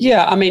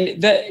 Yeah, I mean,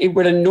 it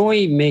would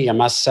annoy me, I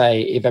must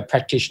say, if a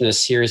practitioner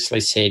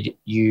seriously said,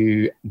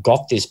 you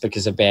got this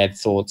because of bad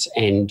thoughts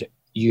and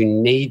you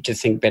need to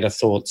think better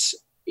thoughts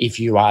if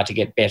you are to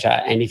get better.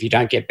 And if you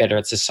don't get better,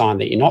 it's a sign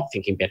that you're not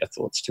thinking better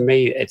thoughts. To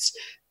me, it's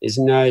There's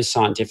no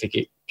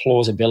scientific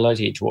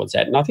plausibility towards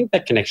that. And I think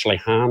that can actually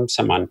harm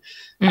someone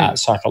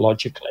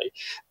psychologically.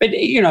 But,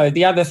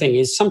 the other thing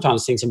is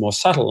sometimes things are more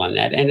subtle than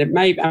that. And it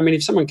may,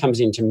 if someone comes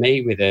into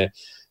me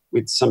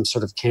with some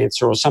sort of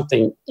cancer or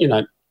something,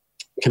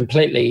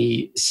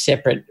 completely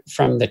separate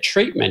from the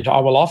treatment, I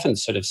will often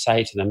sort of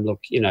say to them,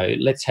 look,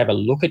 let's have a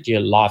look at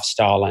your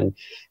lifestyle,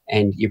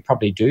 and you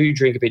probably do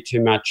drink a bit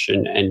too much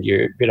and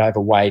you're a bit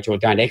overweight or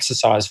don't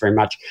exercise very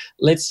much.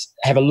 Let's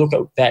have a look at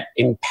that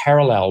in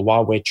parallel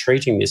while we're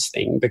treating this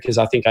thing, because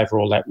I think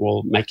overall that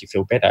will make you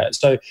feel better.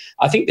 So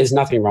I think there's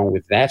nothing wrong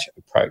with that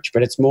approach,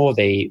 but it's more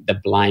the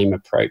blame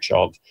approach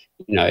of,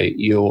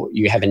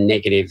 you have a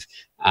negative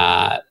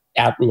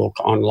outlook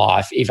on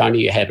life. If only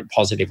you had a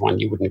positive one,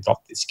 you wouldn't have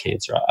got this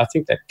cancer. I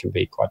think that can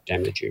be quite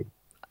damaging.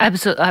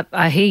 Absolutely.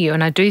 I hear you,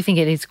 and I do think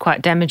it is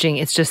quite damaging.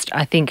 It's just,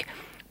 I think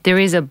there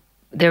is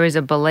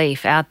a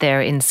belief out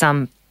there in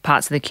some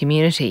parts of the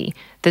community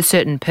that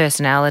certain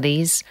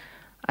personalities,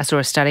 I saw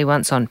a study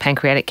once on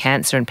pancreatic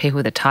cancer, and people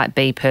with a type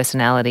B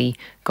personality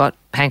got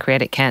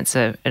pancreatic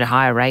cancer at a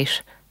higher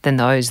rate than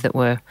those that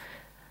were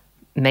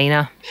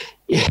meaner.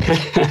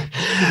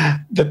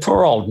 The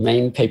poor old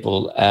mean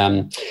people.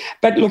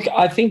 But look,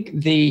 I think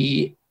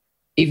there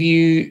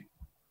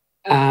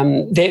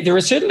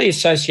are certainly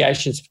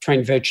associations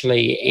between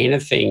virtually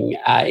anything.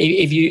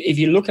 If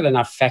you look at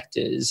enough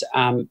factors,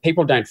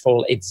 people don't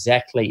fall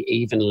exactly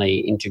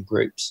evenly into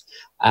groups,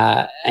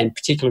 and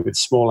particularly with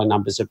smaller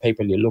numbers of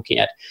people you're looking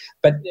at.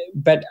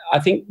 But I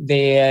think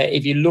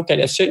if you look at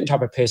a certain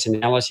type of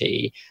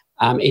personality,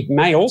 it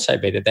may also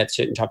be that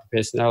certain type of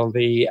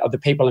personality, the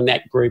people in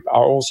that group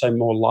are also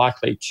more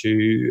likely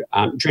to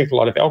drink a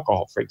lot of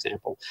alcohol, for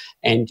example.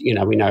 And,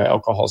 we know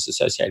alcohol is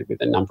associated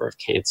with a number of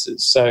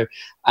cancers. So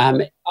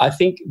I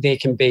think there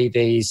can be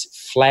these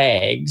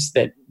flags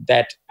that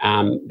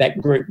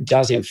group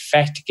does in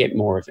fact get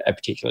more of a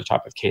particular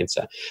type of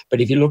cancer.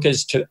 But if you look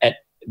at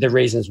the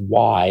reasons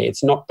why,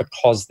 it's not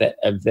because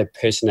of the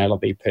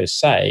personality per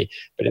se,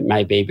 but it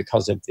may be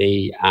because of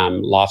the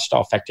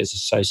lifestyle factors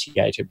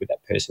associated with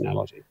that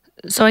personality.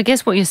 So I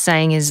guess what you're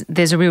saying is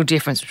there's a real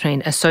difference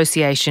between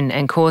association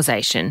and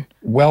causation.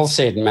 Well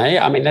said, May.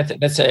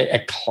 That's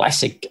a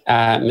classic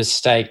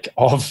mistake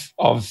of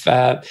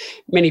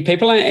many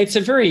people, and it's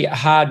a very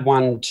hard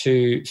one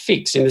to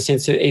fix in the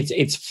sense that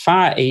it's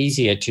far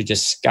easier to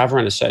discover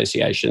an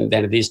association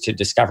than it is to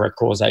discover a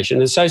causation.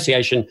 An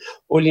association,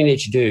 all you need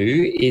to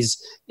do is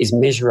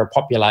measure a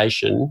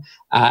population,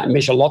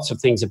 measure lots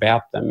of things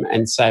about them,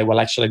 and say,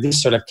 well, actually,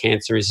 this sort of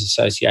cancer is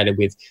associated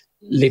with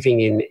living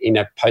in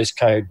a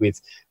postcode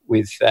with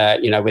where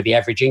the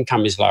average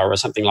income is lower or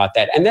something like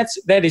that. And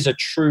that is a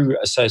true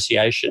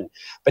association,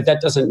 but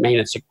that doesn't mean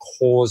it's a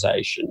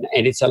causation.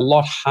 And it's a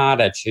lot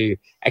harder to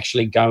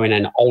actually go in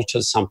and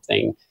alter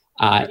something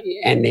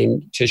and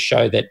then to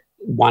show that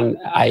one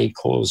A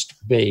caused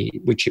B,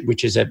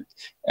 which is a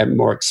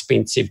more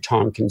expensive,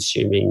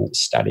 time-consuming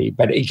study,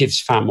 but it gives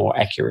far more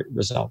accurate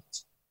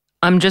results.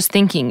 I'm just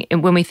thinking,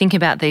 when we think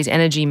about these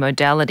energy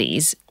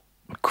modalities,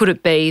 could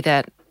it be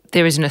that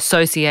there is an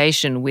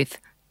association with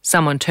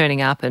someone turning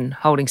up and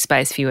holding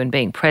space for you and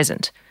being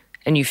present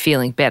and you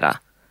feeling better,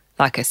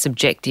 like a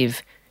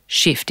subjective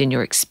shift in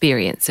your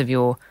experience of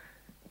your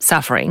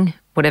suffering,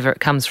 whatever it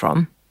comes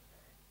from?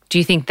 Do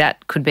you think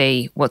that could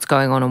be what's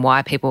going on and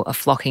why people are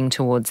flocking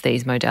towards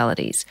these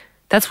modalities?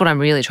 That's what I'm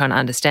really trying to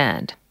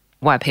understand,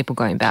 why are people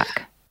going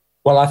back?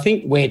 Well, I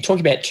think we're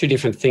talking about two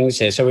different things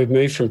there. So we've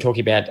moved from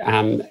talking about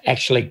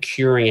actually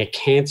curing a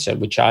cancer,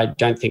 which I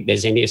don't think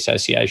there's any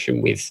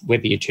association with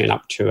whether you turn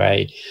up to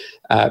a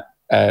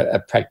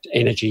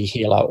energy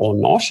healer or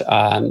not.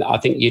 I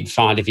think you'd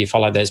find if you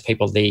follow those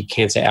people, the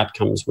cancer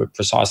outcomes were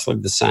precisely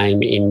the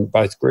same in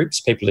both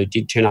groups, people who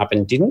did turn up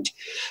and didn't.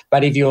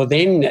 But if you're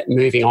then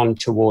moving on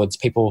towards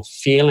people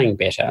feeling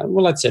better,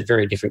 well, that's a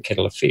very different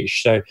kettle of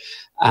fish. So,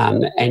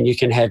 and you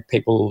can have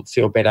people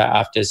feel better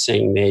after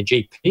seeing their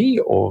GP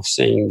or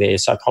seeing their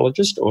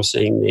psychologist or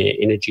seeing their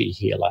energy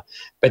healer.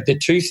 But the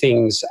two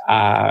things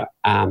are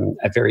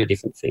very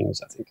different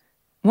things, I think.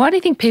 Why do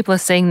you think people are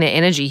seeing their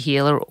energy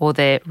healer or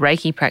their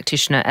Reiki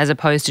practitioner as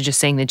opposed to just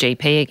seeing the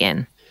GP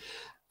again?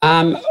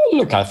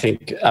 Look,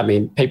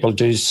 people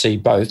do see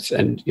both.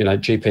 And,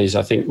 GPs,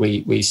 I think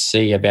we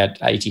see about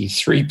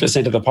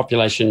 83% of the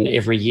population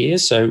every year.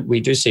 So we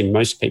do see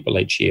most people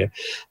each year.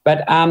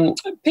 But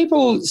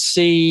people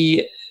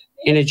see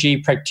energy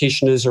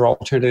practitioners or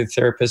alternative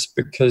therapists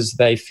because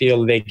they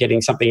feel they're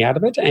getting something out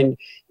of it. And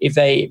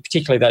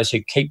particularly those who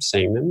keep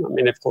seeing them,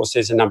 of course,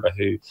 there's a number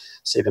who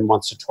see them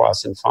once or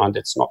twice and find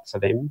it's not for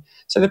them.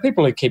 So the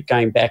people who keep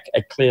going back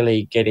are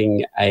clearly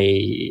getting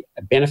a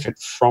benefit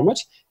from it,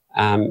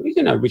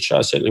 which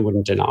I certainly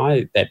wouldn't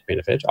deny that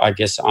benefit. I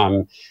guess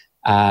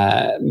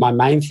my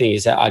main thing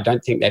is that I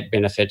don't think that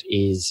benefit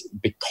is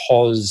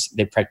because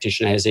the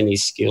practitioner has any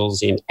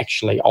skills in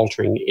actually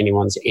altering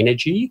anyone's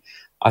energy.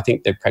 I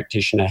think the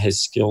practitioner has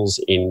skills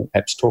in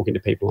perhaps talking to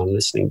people and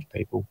listening to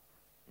people.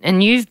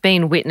 And you've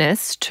been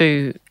witness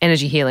to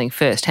energy healing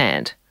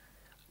firsthand.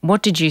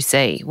 What did you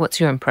see? What's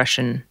your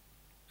impression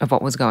of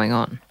what was going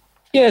on?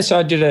 Yeah, so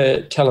I did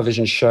a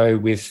television show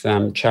with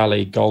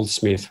Charlie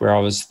Goldsmith where I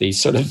was the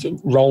sort of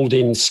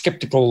rolled-in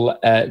skeptical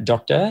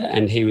doctor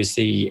and he was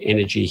the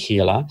energy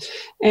healer.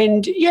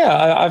 And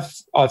yeah,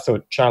 I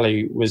thought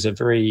Charlie was a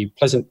very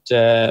pleasant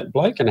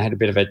bloke, and I had a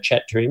bit of a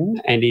chat to him,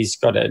 and he's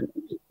got a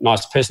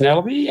nice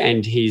personality,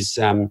 and he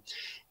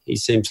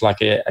seems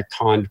like a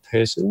kind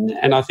person,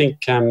 and I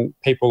think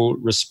people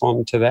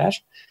respond to that.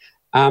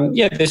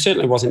 There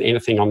certainly wasn't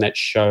anything on that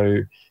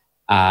show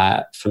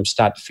from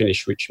start to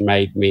finish which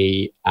made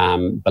me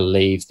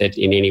believe that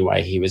in any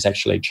way he was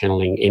actually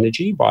channeling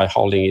energy by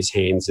holding his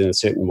hands in a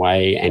certain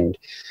way and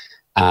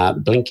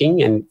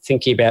blinking and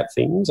thinking about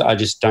things. I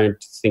just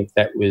don't think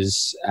that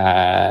was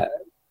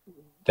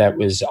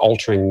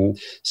altering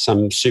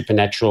some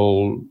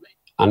supernatural,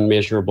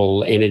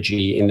 unmeasurable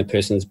energy in the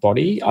person's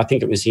body. I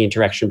think it was the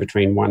interaction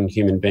between one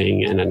human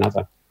being and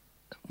another.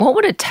 What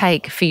would it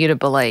take for you to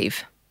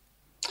believe?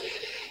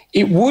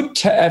 It would,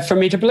 for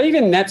me to believe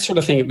in that sort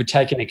of thing, it would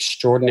take an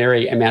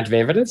extraordinary amount of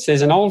evidence.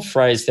 There's an old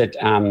phrase that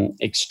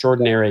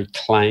extraordinary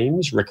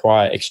claims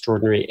require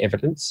extraordinary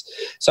evidence.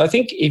 So I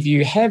think if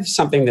you have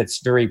something that's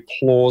very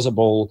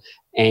plausible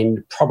and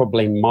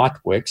probably might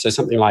work, so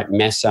something like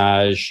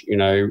massage,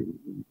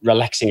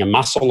 relaxing a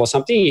muscle or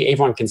something,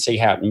 everyone can see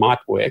how it might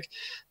work.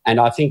 And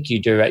I think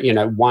you do,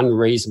 one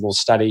reasonable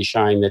study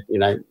showing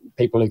that,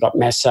 people who got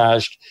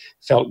massaged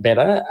felt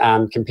better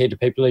compared to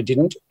people who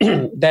didn't.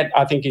 That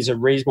I think is a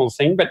reasonable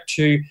thing. But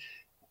to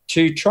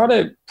try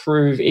to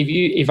prove,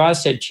 if I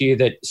said to you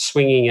that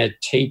swinging a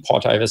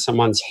teapot over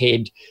someone's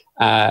head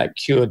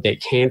cured their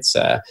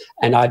cancer,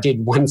 and I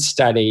did one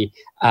study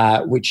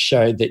which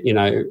showed that,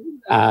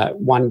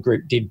 one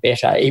group did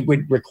better, it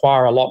would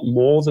require a lot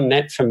more than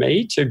that for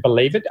me to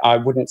believe it. I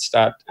wouldn't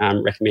start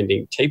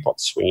recommending teapot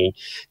swinging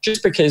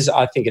just because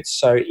I think it's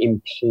so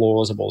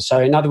implausible. So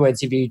in other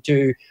words, if you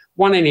do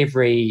one in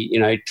every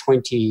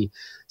 20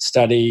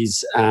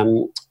 studies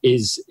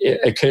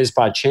occurs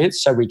by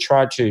chance. So we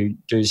try to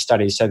do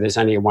studies so there's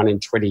only a 1 in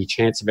 20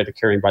 chance of it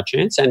occurring by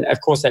chance. And of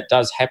course that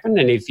does happen.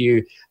 And if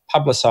you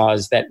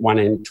publicise that 1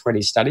 in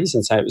 20 studies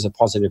and say it was a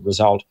positive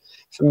result,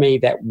 for me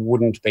that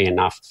wouldn't be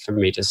enough for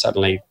me to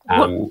suddenly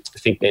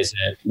think there's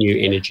a new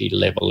energy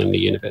level in the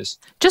universe.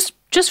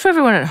 Just for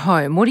everyone at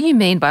home, what do you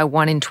mean by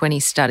 1 in 20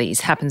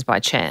 studies happens by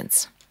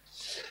chance?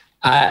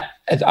 I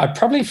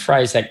probably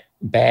phrase that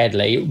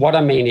badly. What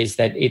I mean is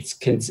that it's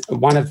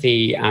one of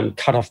the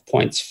cut-off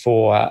points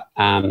for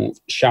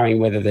showing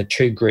whether the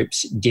two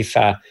groups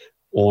differ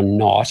or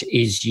not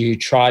is you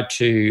try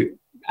to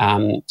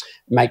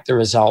make the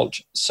result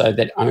so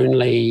that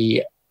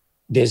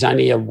there's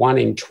only a 1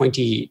 in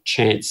 20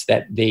 chance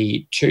that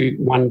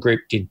one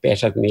group did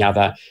better than the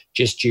other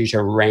just due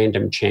to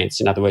random chance.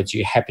 In other words,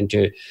 you happen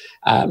to,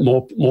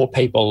 more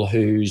people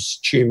whose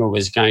tumour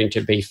was going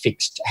to be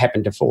fixed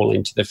happen to fall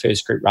into the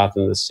first group rather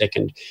than the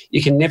second.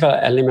 You can never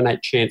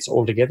eliminate chance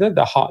altogether.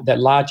 The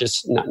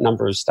largest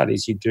number of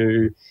studies you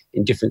do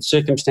in different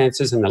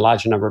circumstances and the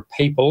larger number of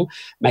people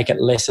make it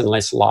less and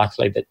less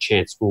likely that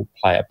chance will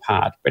play a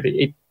part. But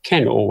it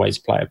can always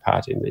play a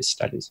part in these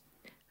studies.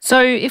 So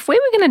if we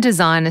were going to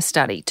design a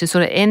study to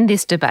sort of end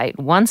this debate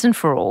once and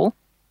for all,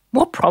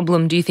 what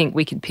problem do you think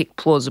we could pick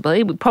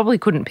plausibly? We probably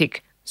couldn't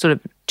pick sort of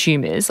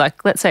tumours.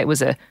 Like let's say it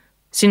was a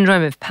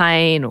syndrome of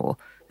pain or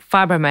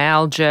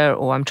fibromyalgia,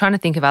 or I'm trying to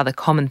think of other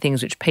common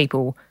things which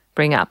people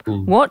bring up.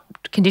 What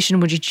condition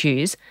would you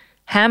choose?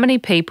 How many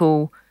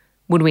people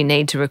would we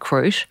need to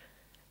recruit?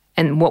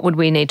 And what would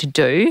we need to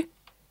do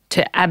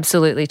to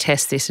absolutely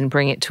test this and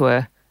bring it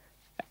to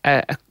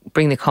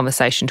bring the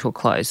conversation to a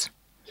close?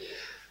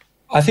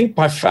 I think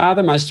by far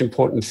the most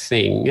important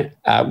thing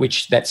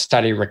which that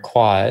study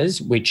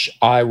requires, which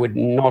I would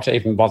not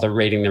even bother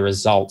reading the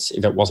results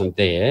if it wasn't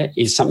there,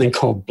 is something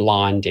called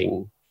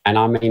blinding. And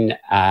I mean,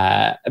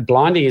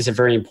 blinding is a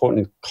very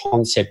important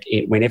concept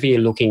whenever you're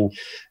looking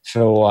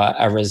for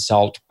a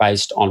result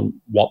based on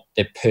what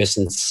the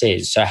person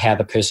says, so how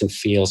the person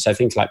feels, so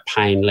things like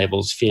pain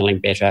levels, feeling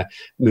better,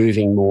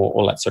 moving more,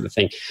 all that sort of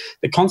thing.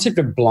 The concept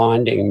of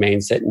blinding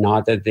means that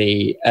neither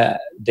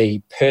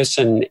the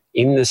person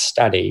in the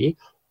study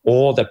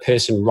or the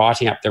person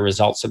writing up the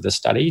results of the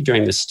study,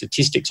 doing the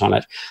statistics on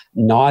it,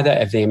 neither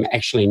of them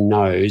actually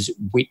knows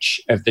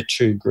which of the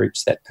two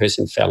groups that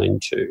person fell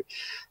into.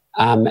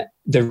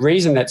 The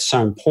reason that's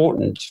so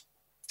important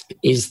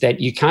is that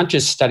you can't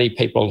just study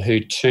people who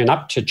turn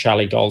up to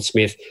Charlie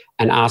Goldsmith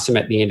and ask them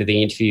at the end of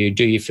the interview,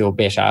 do you feel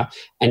better?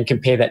 And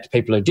compare that to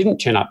people who didn't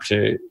turn up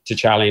to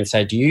Charlie and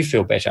say, do you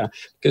feel better?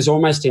 Because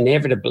almost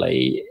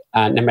inevitably,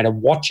 no matter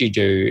what you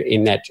do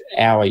in that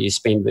hour you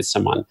spend with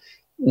someone,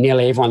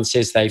 nearly everyone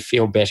says they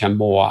feel better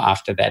more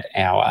after that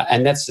hour.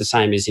 And that's the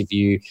same as if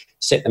you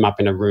set them up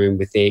in a room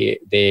with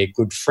their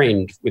good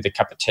friend with a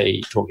cup of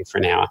tea talking for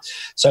an hour.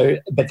 So,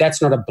 but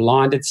that's not a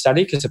blinded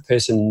study because a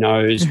person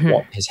knows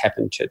what has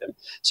happened to them.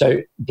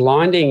 So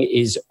blinding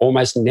is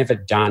almost never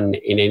done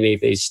in any of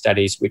these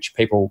studies which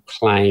people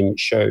claim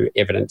show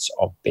evidence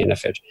of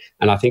benefit.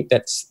 And I think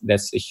that's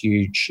the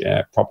huge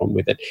problem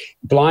with it.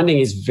 Blinding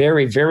is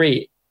very,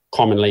 very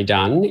commonly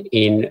done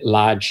in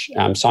large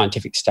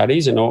scientific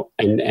studies and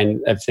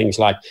of things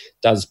like,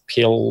 does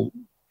pill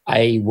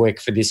A work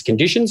for this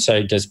condition?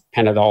 So does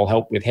Panadol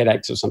help with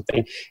headaches or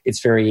something? It's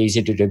very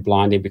easy to do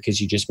blindly because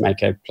you just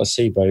make a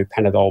placebo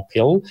Panadol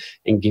pill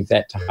and give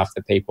that to half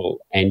the people,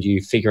 and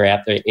you figure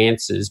out the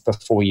answers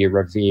before you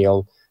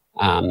reveal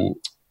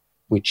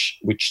which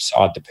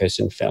side the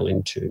person fell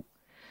into.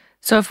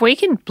 So if we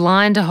can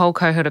blind a whole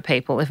cohort of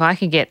people, if I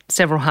could get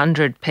several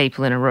hundred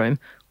people in a room,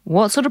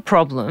 what sort of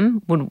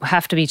problem would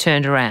have to be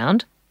turned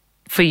around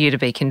for you to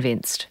be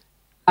convinced?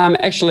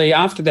 Actually,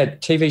 after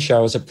that TV show,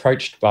 I was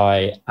approached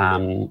by,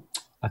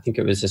 I think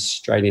it was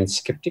Australian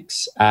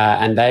Skeptics,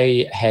 and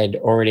they had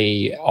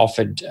already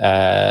offered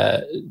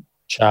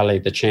Charlie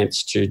the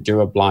chance to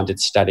do a blinded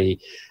study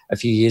a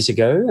few years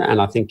ago,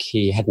 and I think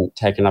he hadn't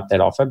taken up that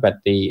offer, but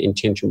the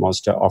intention was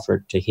to offer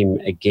it to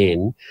him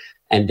again.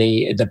 And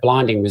the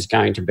blinding was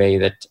going to be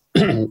that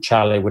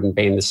Charlie wouldn't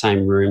be in the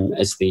same room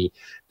as the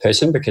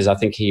person, because I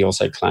think he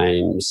also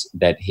claims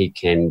that he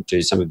can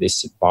do some of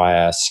this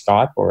via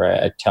Skype or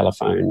a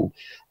telephone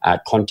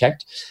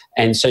contact.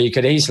 And so you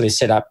could easily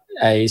set up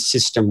a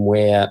system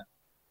where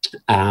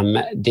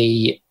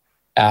the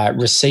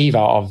receiver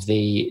of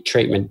the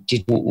treatment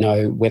didn't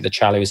know whether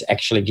Charlie was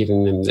actually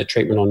giving them the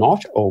treatment or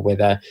not, or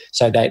whether,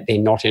 so that they're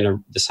not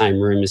in the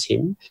same room as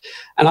him.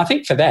 And I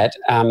think for that,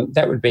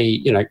 that would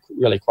be,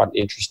 really quite an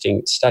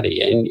interesting study.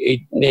 And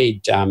you'd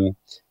need,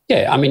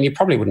 you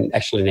probably wouldn't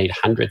actually need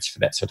hundreds for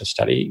that sort of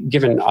study.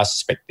 Given I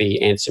suspect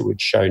the answer would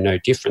show no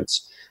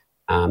difference,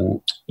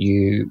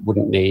 you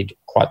wouldn't need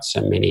quite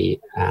so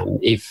many.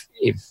 If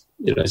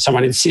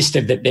someone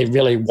insisted that there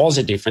really was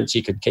a difference,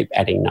 you could keep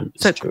adding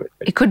numbers to it.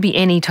 It could be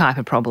any type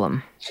of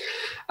problem.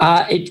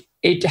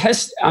 It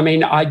has,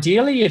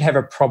 ideally you'd have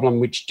a problem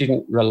which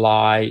didn't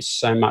rely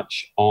so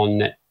much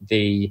on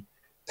the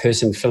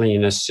person filling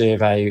in a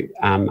survey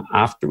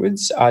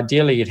afterwards.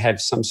 Ideally you'd have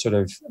some sort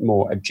of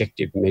more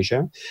objective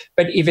measure.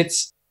 But if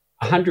it's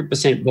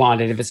 100%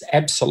 blinded, if it's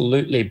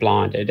absolutely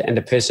blinded and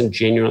the person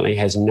genuinely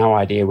has no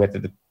idea whether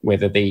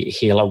the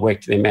healer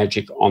worked their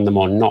magic on them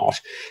or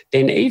not,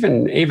 then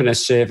even a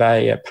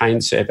survey, a pain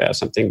survey or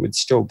something would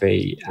still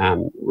be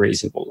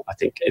reasonable, I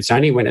think. It's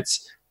only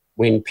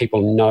when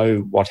people know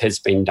what has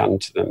been done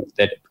to them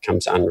that it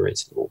becomes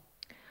unreasonable.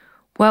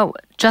 Well,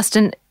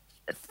 Justin,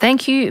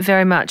 thank you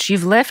very much.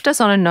 You've left us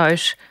on a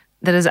note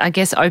that has, I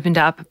guess, opened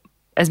up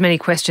as many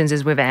questions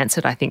as we've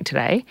answered, I think,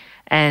 today.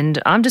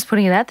 And I'm just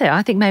putting it out there.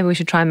 I think maybe we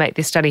should try and make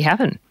this study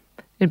happen.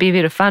 It'd be a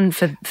bit of fun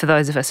for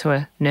those of us who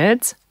are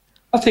nerds.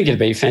 I think it'd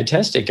be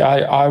fantastic.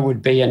 I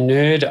would be a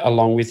nerd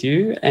along with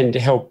you and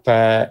help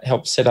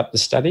set up the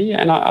study.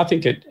 And I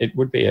think it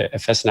would be a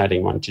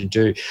fascinating one to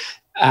do.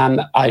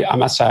 I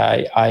must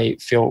say I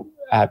feel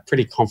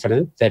pretty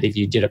confident that if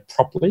you did it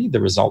properly, the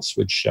results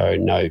would show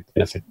no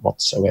benefit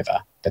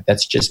whatsoever. But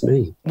that's just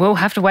me. We'll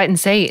have to wait and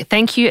see.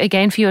 Thank you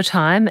again for your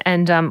time,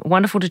 and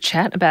wonderful to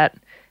chat about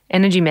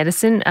energy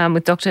medicine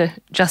with Dr.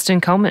 Justin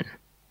Coleman.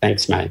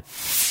 Thanks, mate.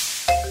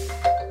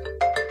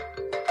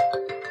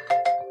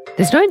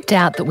 There's no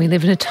doubt that we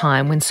live in a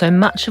time when so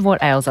much of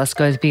what ails us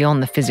goes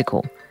beyond the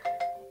physical.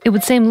 It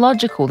would seem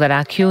logical that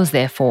our cures,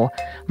 therefore,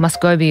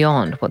 must go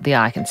beyond what the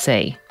eye can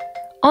see.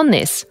 On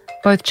this,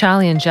 both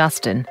Charlie and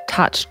Justin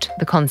touched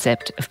the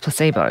concept of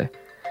placebo.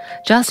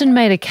 Justin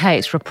made a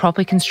case for a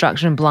properly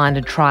constructed and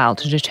blinded trial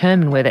to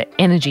determine whether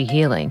energy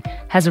healing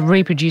has a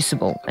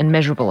reproducible and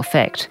measurable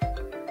effect.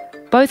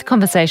 Both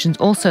conversations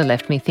also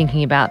left me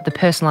thinking about the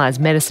personalised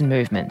medicine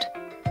movement.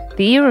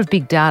 The era of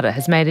big data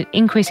has made it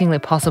increasingly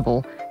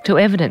possible to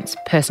evidence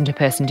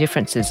person-to-person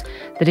differences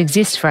that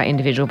exist for our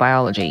individual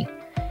biology.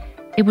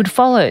 It would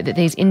follow that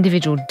these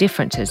individual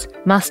differences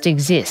must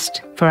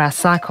exist for our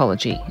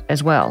psychology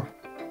as well.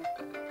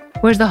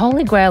 Whereas the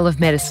holy grail of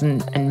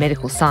medicine and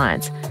medical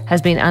science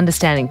has been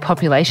understanding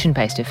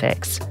population-based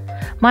effects,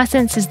 my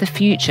sense is the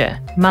future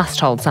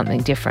must hold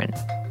something different.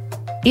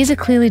 Is a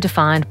clearly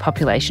defined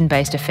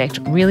population-based effect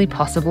really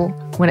possible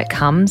when it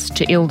comes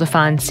to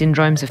ill-defined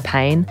syndromes of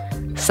pain,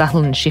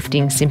 subtle and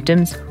shifting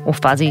symptoms, or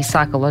fuzzy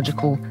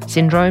psychological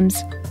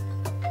syndromes?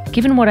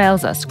 Given what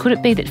ails us, could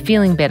it be that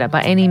feeling better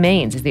by any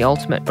means is the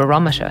ultimate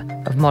barometer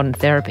of modern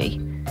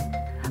therapy?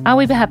 Are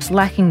we perhaps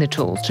lacking the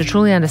tools to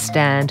truly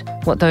understand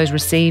what those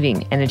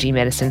receiving energy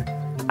medicine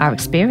are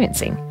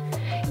experiencing?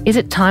 Is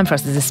it time for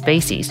us as a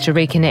species to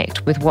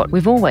reconnect with what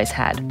we've always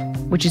had,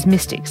 which is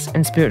mystics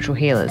and spiritual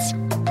healers?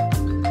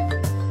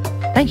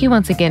 Thank you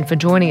once again for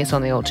joining us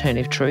on The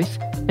Alternative Truth,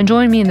 and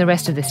join me in the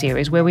rest of the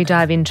series where we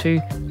dive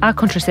into: are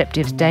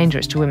contraceptives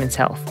dangerous to women's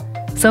health?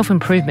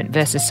 Self-improvement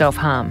versus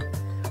self-harm?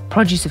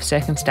 Produce of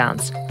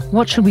circumstance?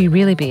 What should we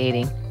really be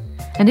eating?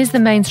 And is the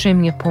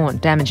mainstreaming of porn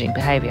damaging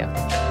behaviour?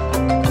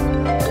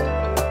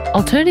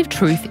 Alternative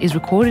Truth is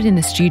recorded in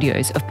the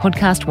studios of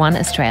Podcast One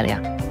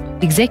Australia.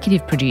 The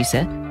executive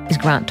producer is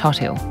Grant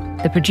Tothill.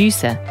 The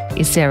producer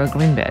is Sarah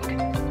Greenberg.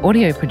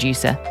 Audio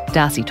producer,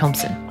 Darcy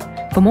Thompson.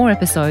 For more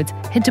episodes,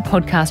 head to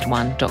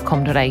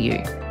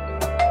podcastone.com.au.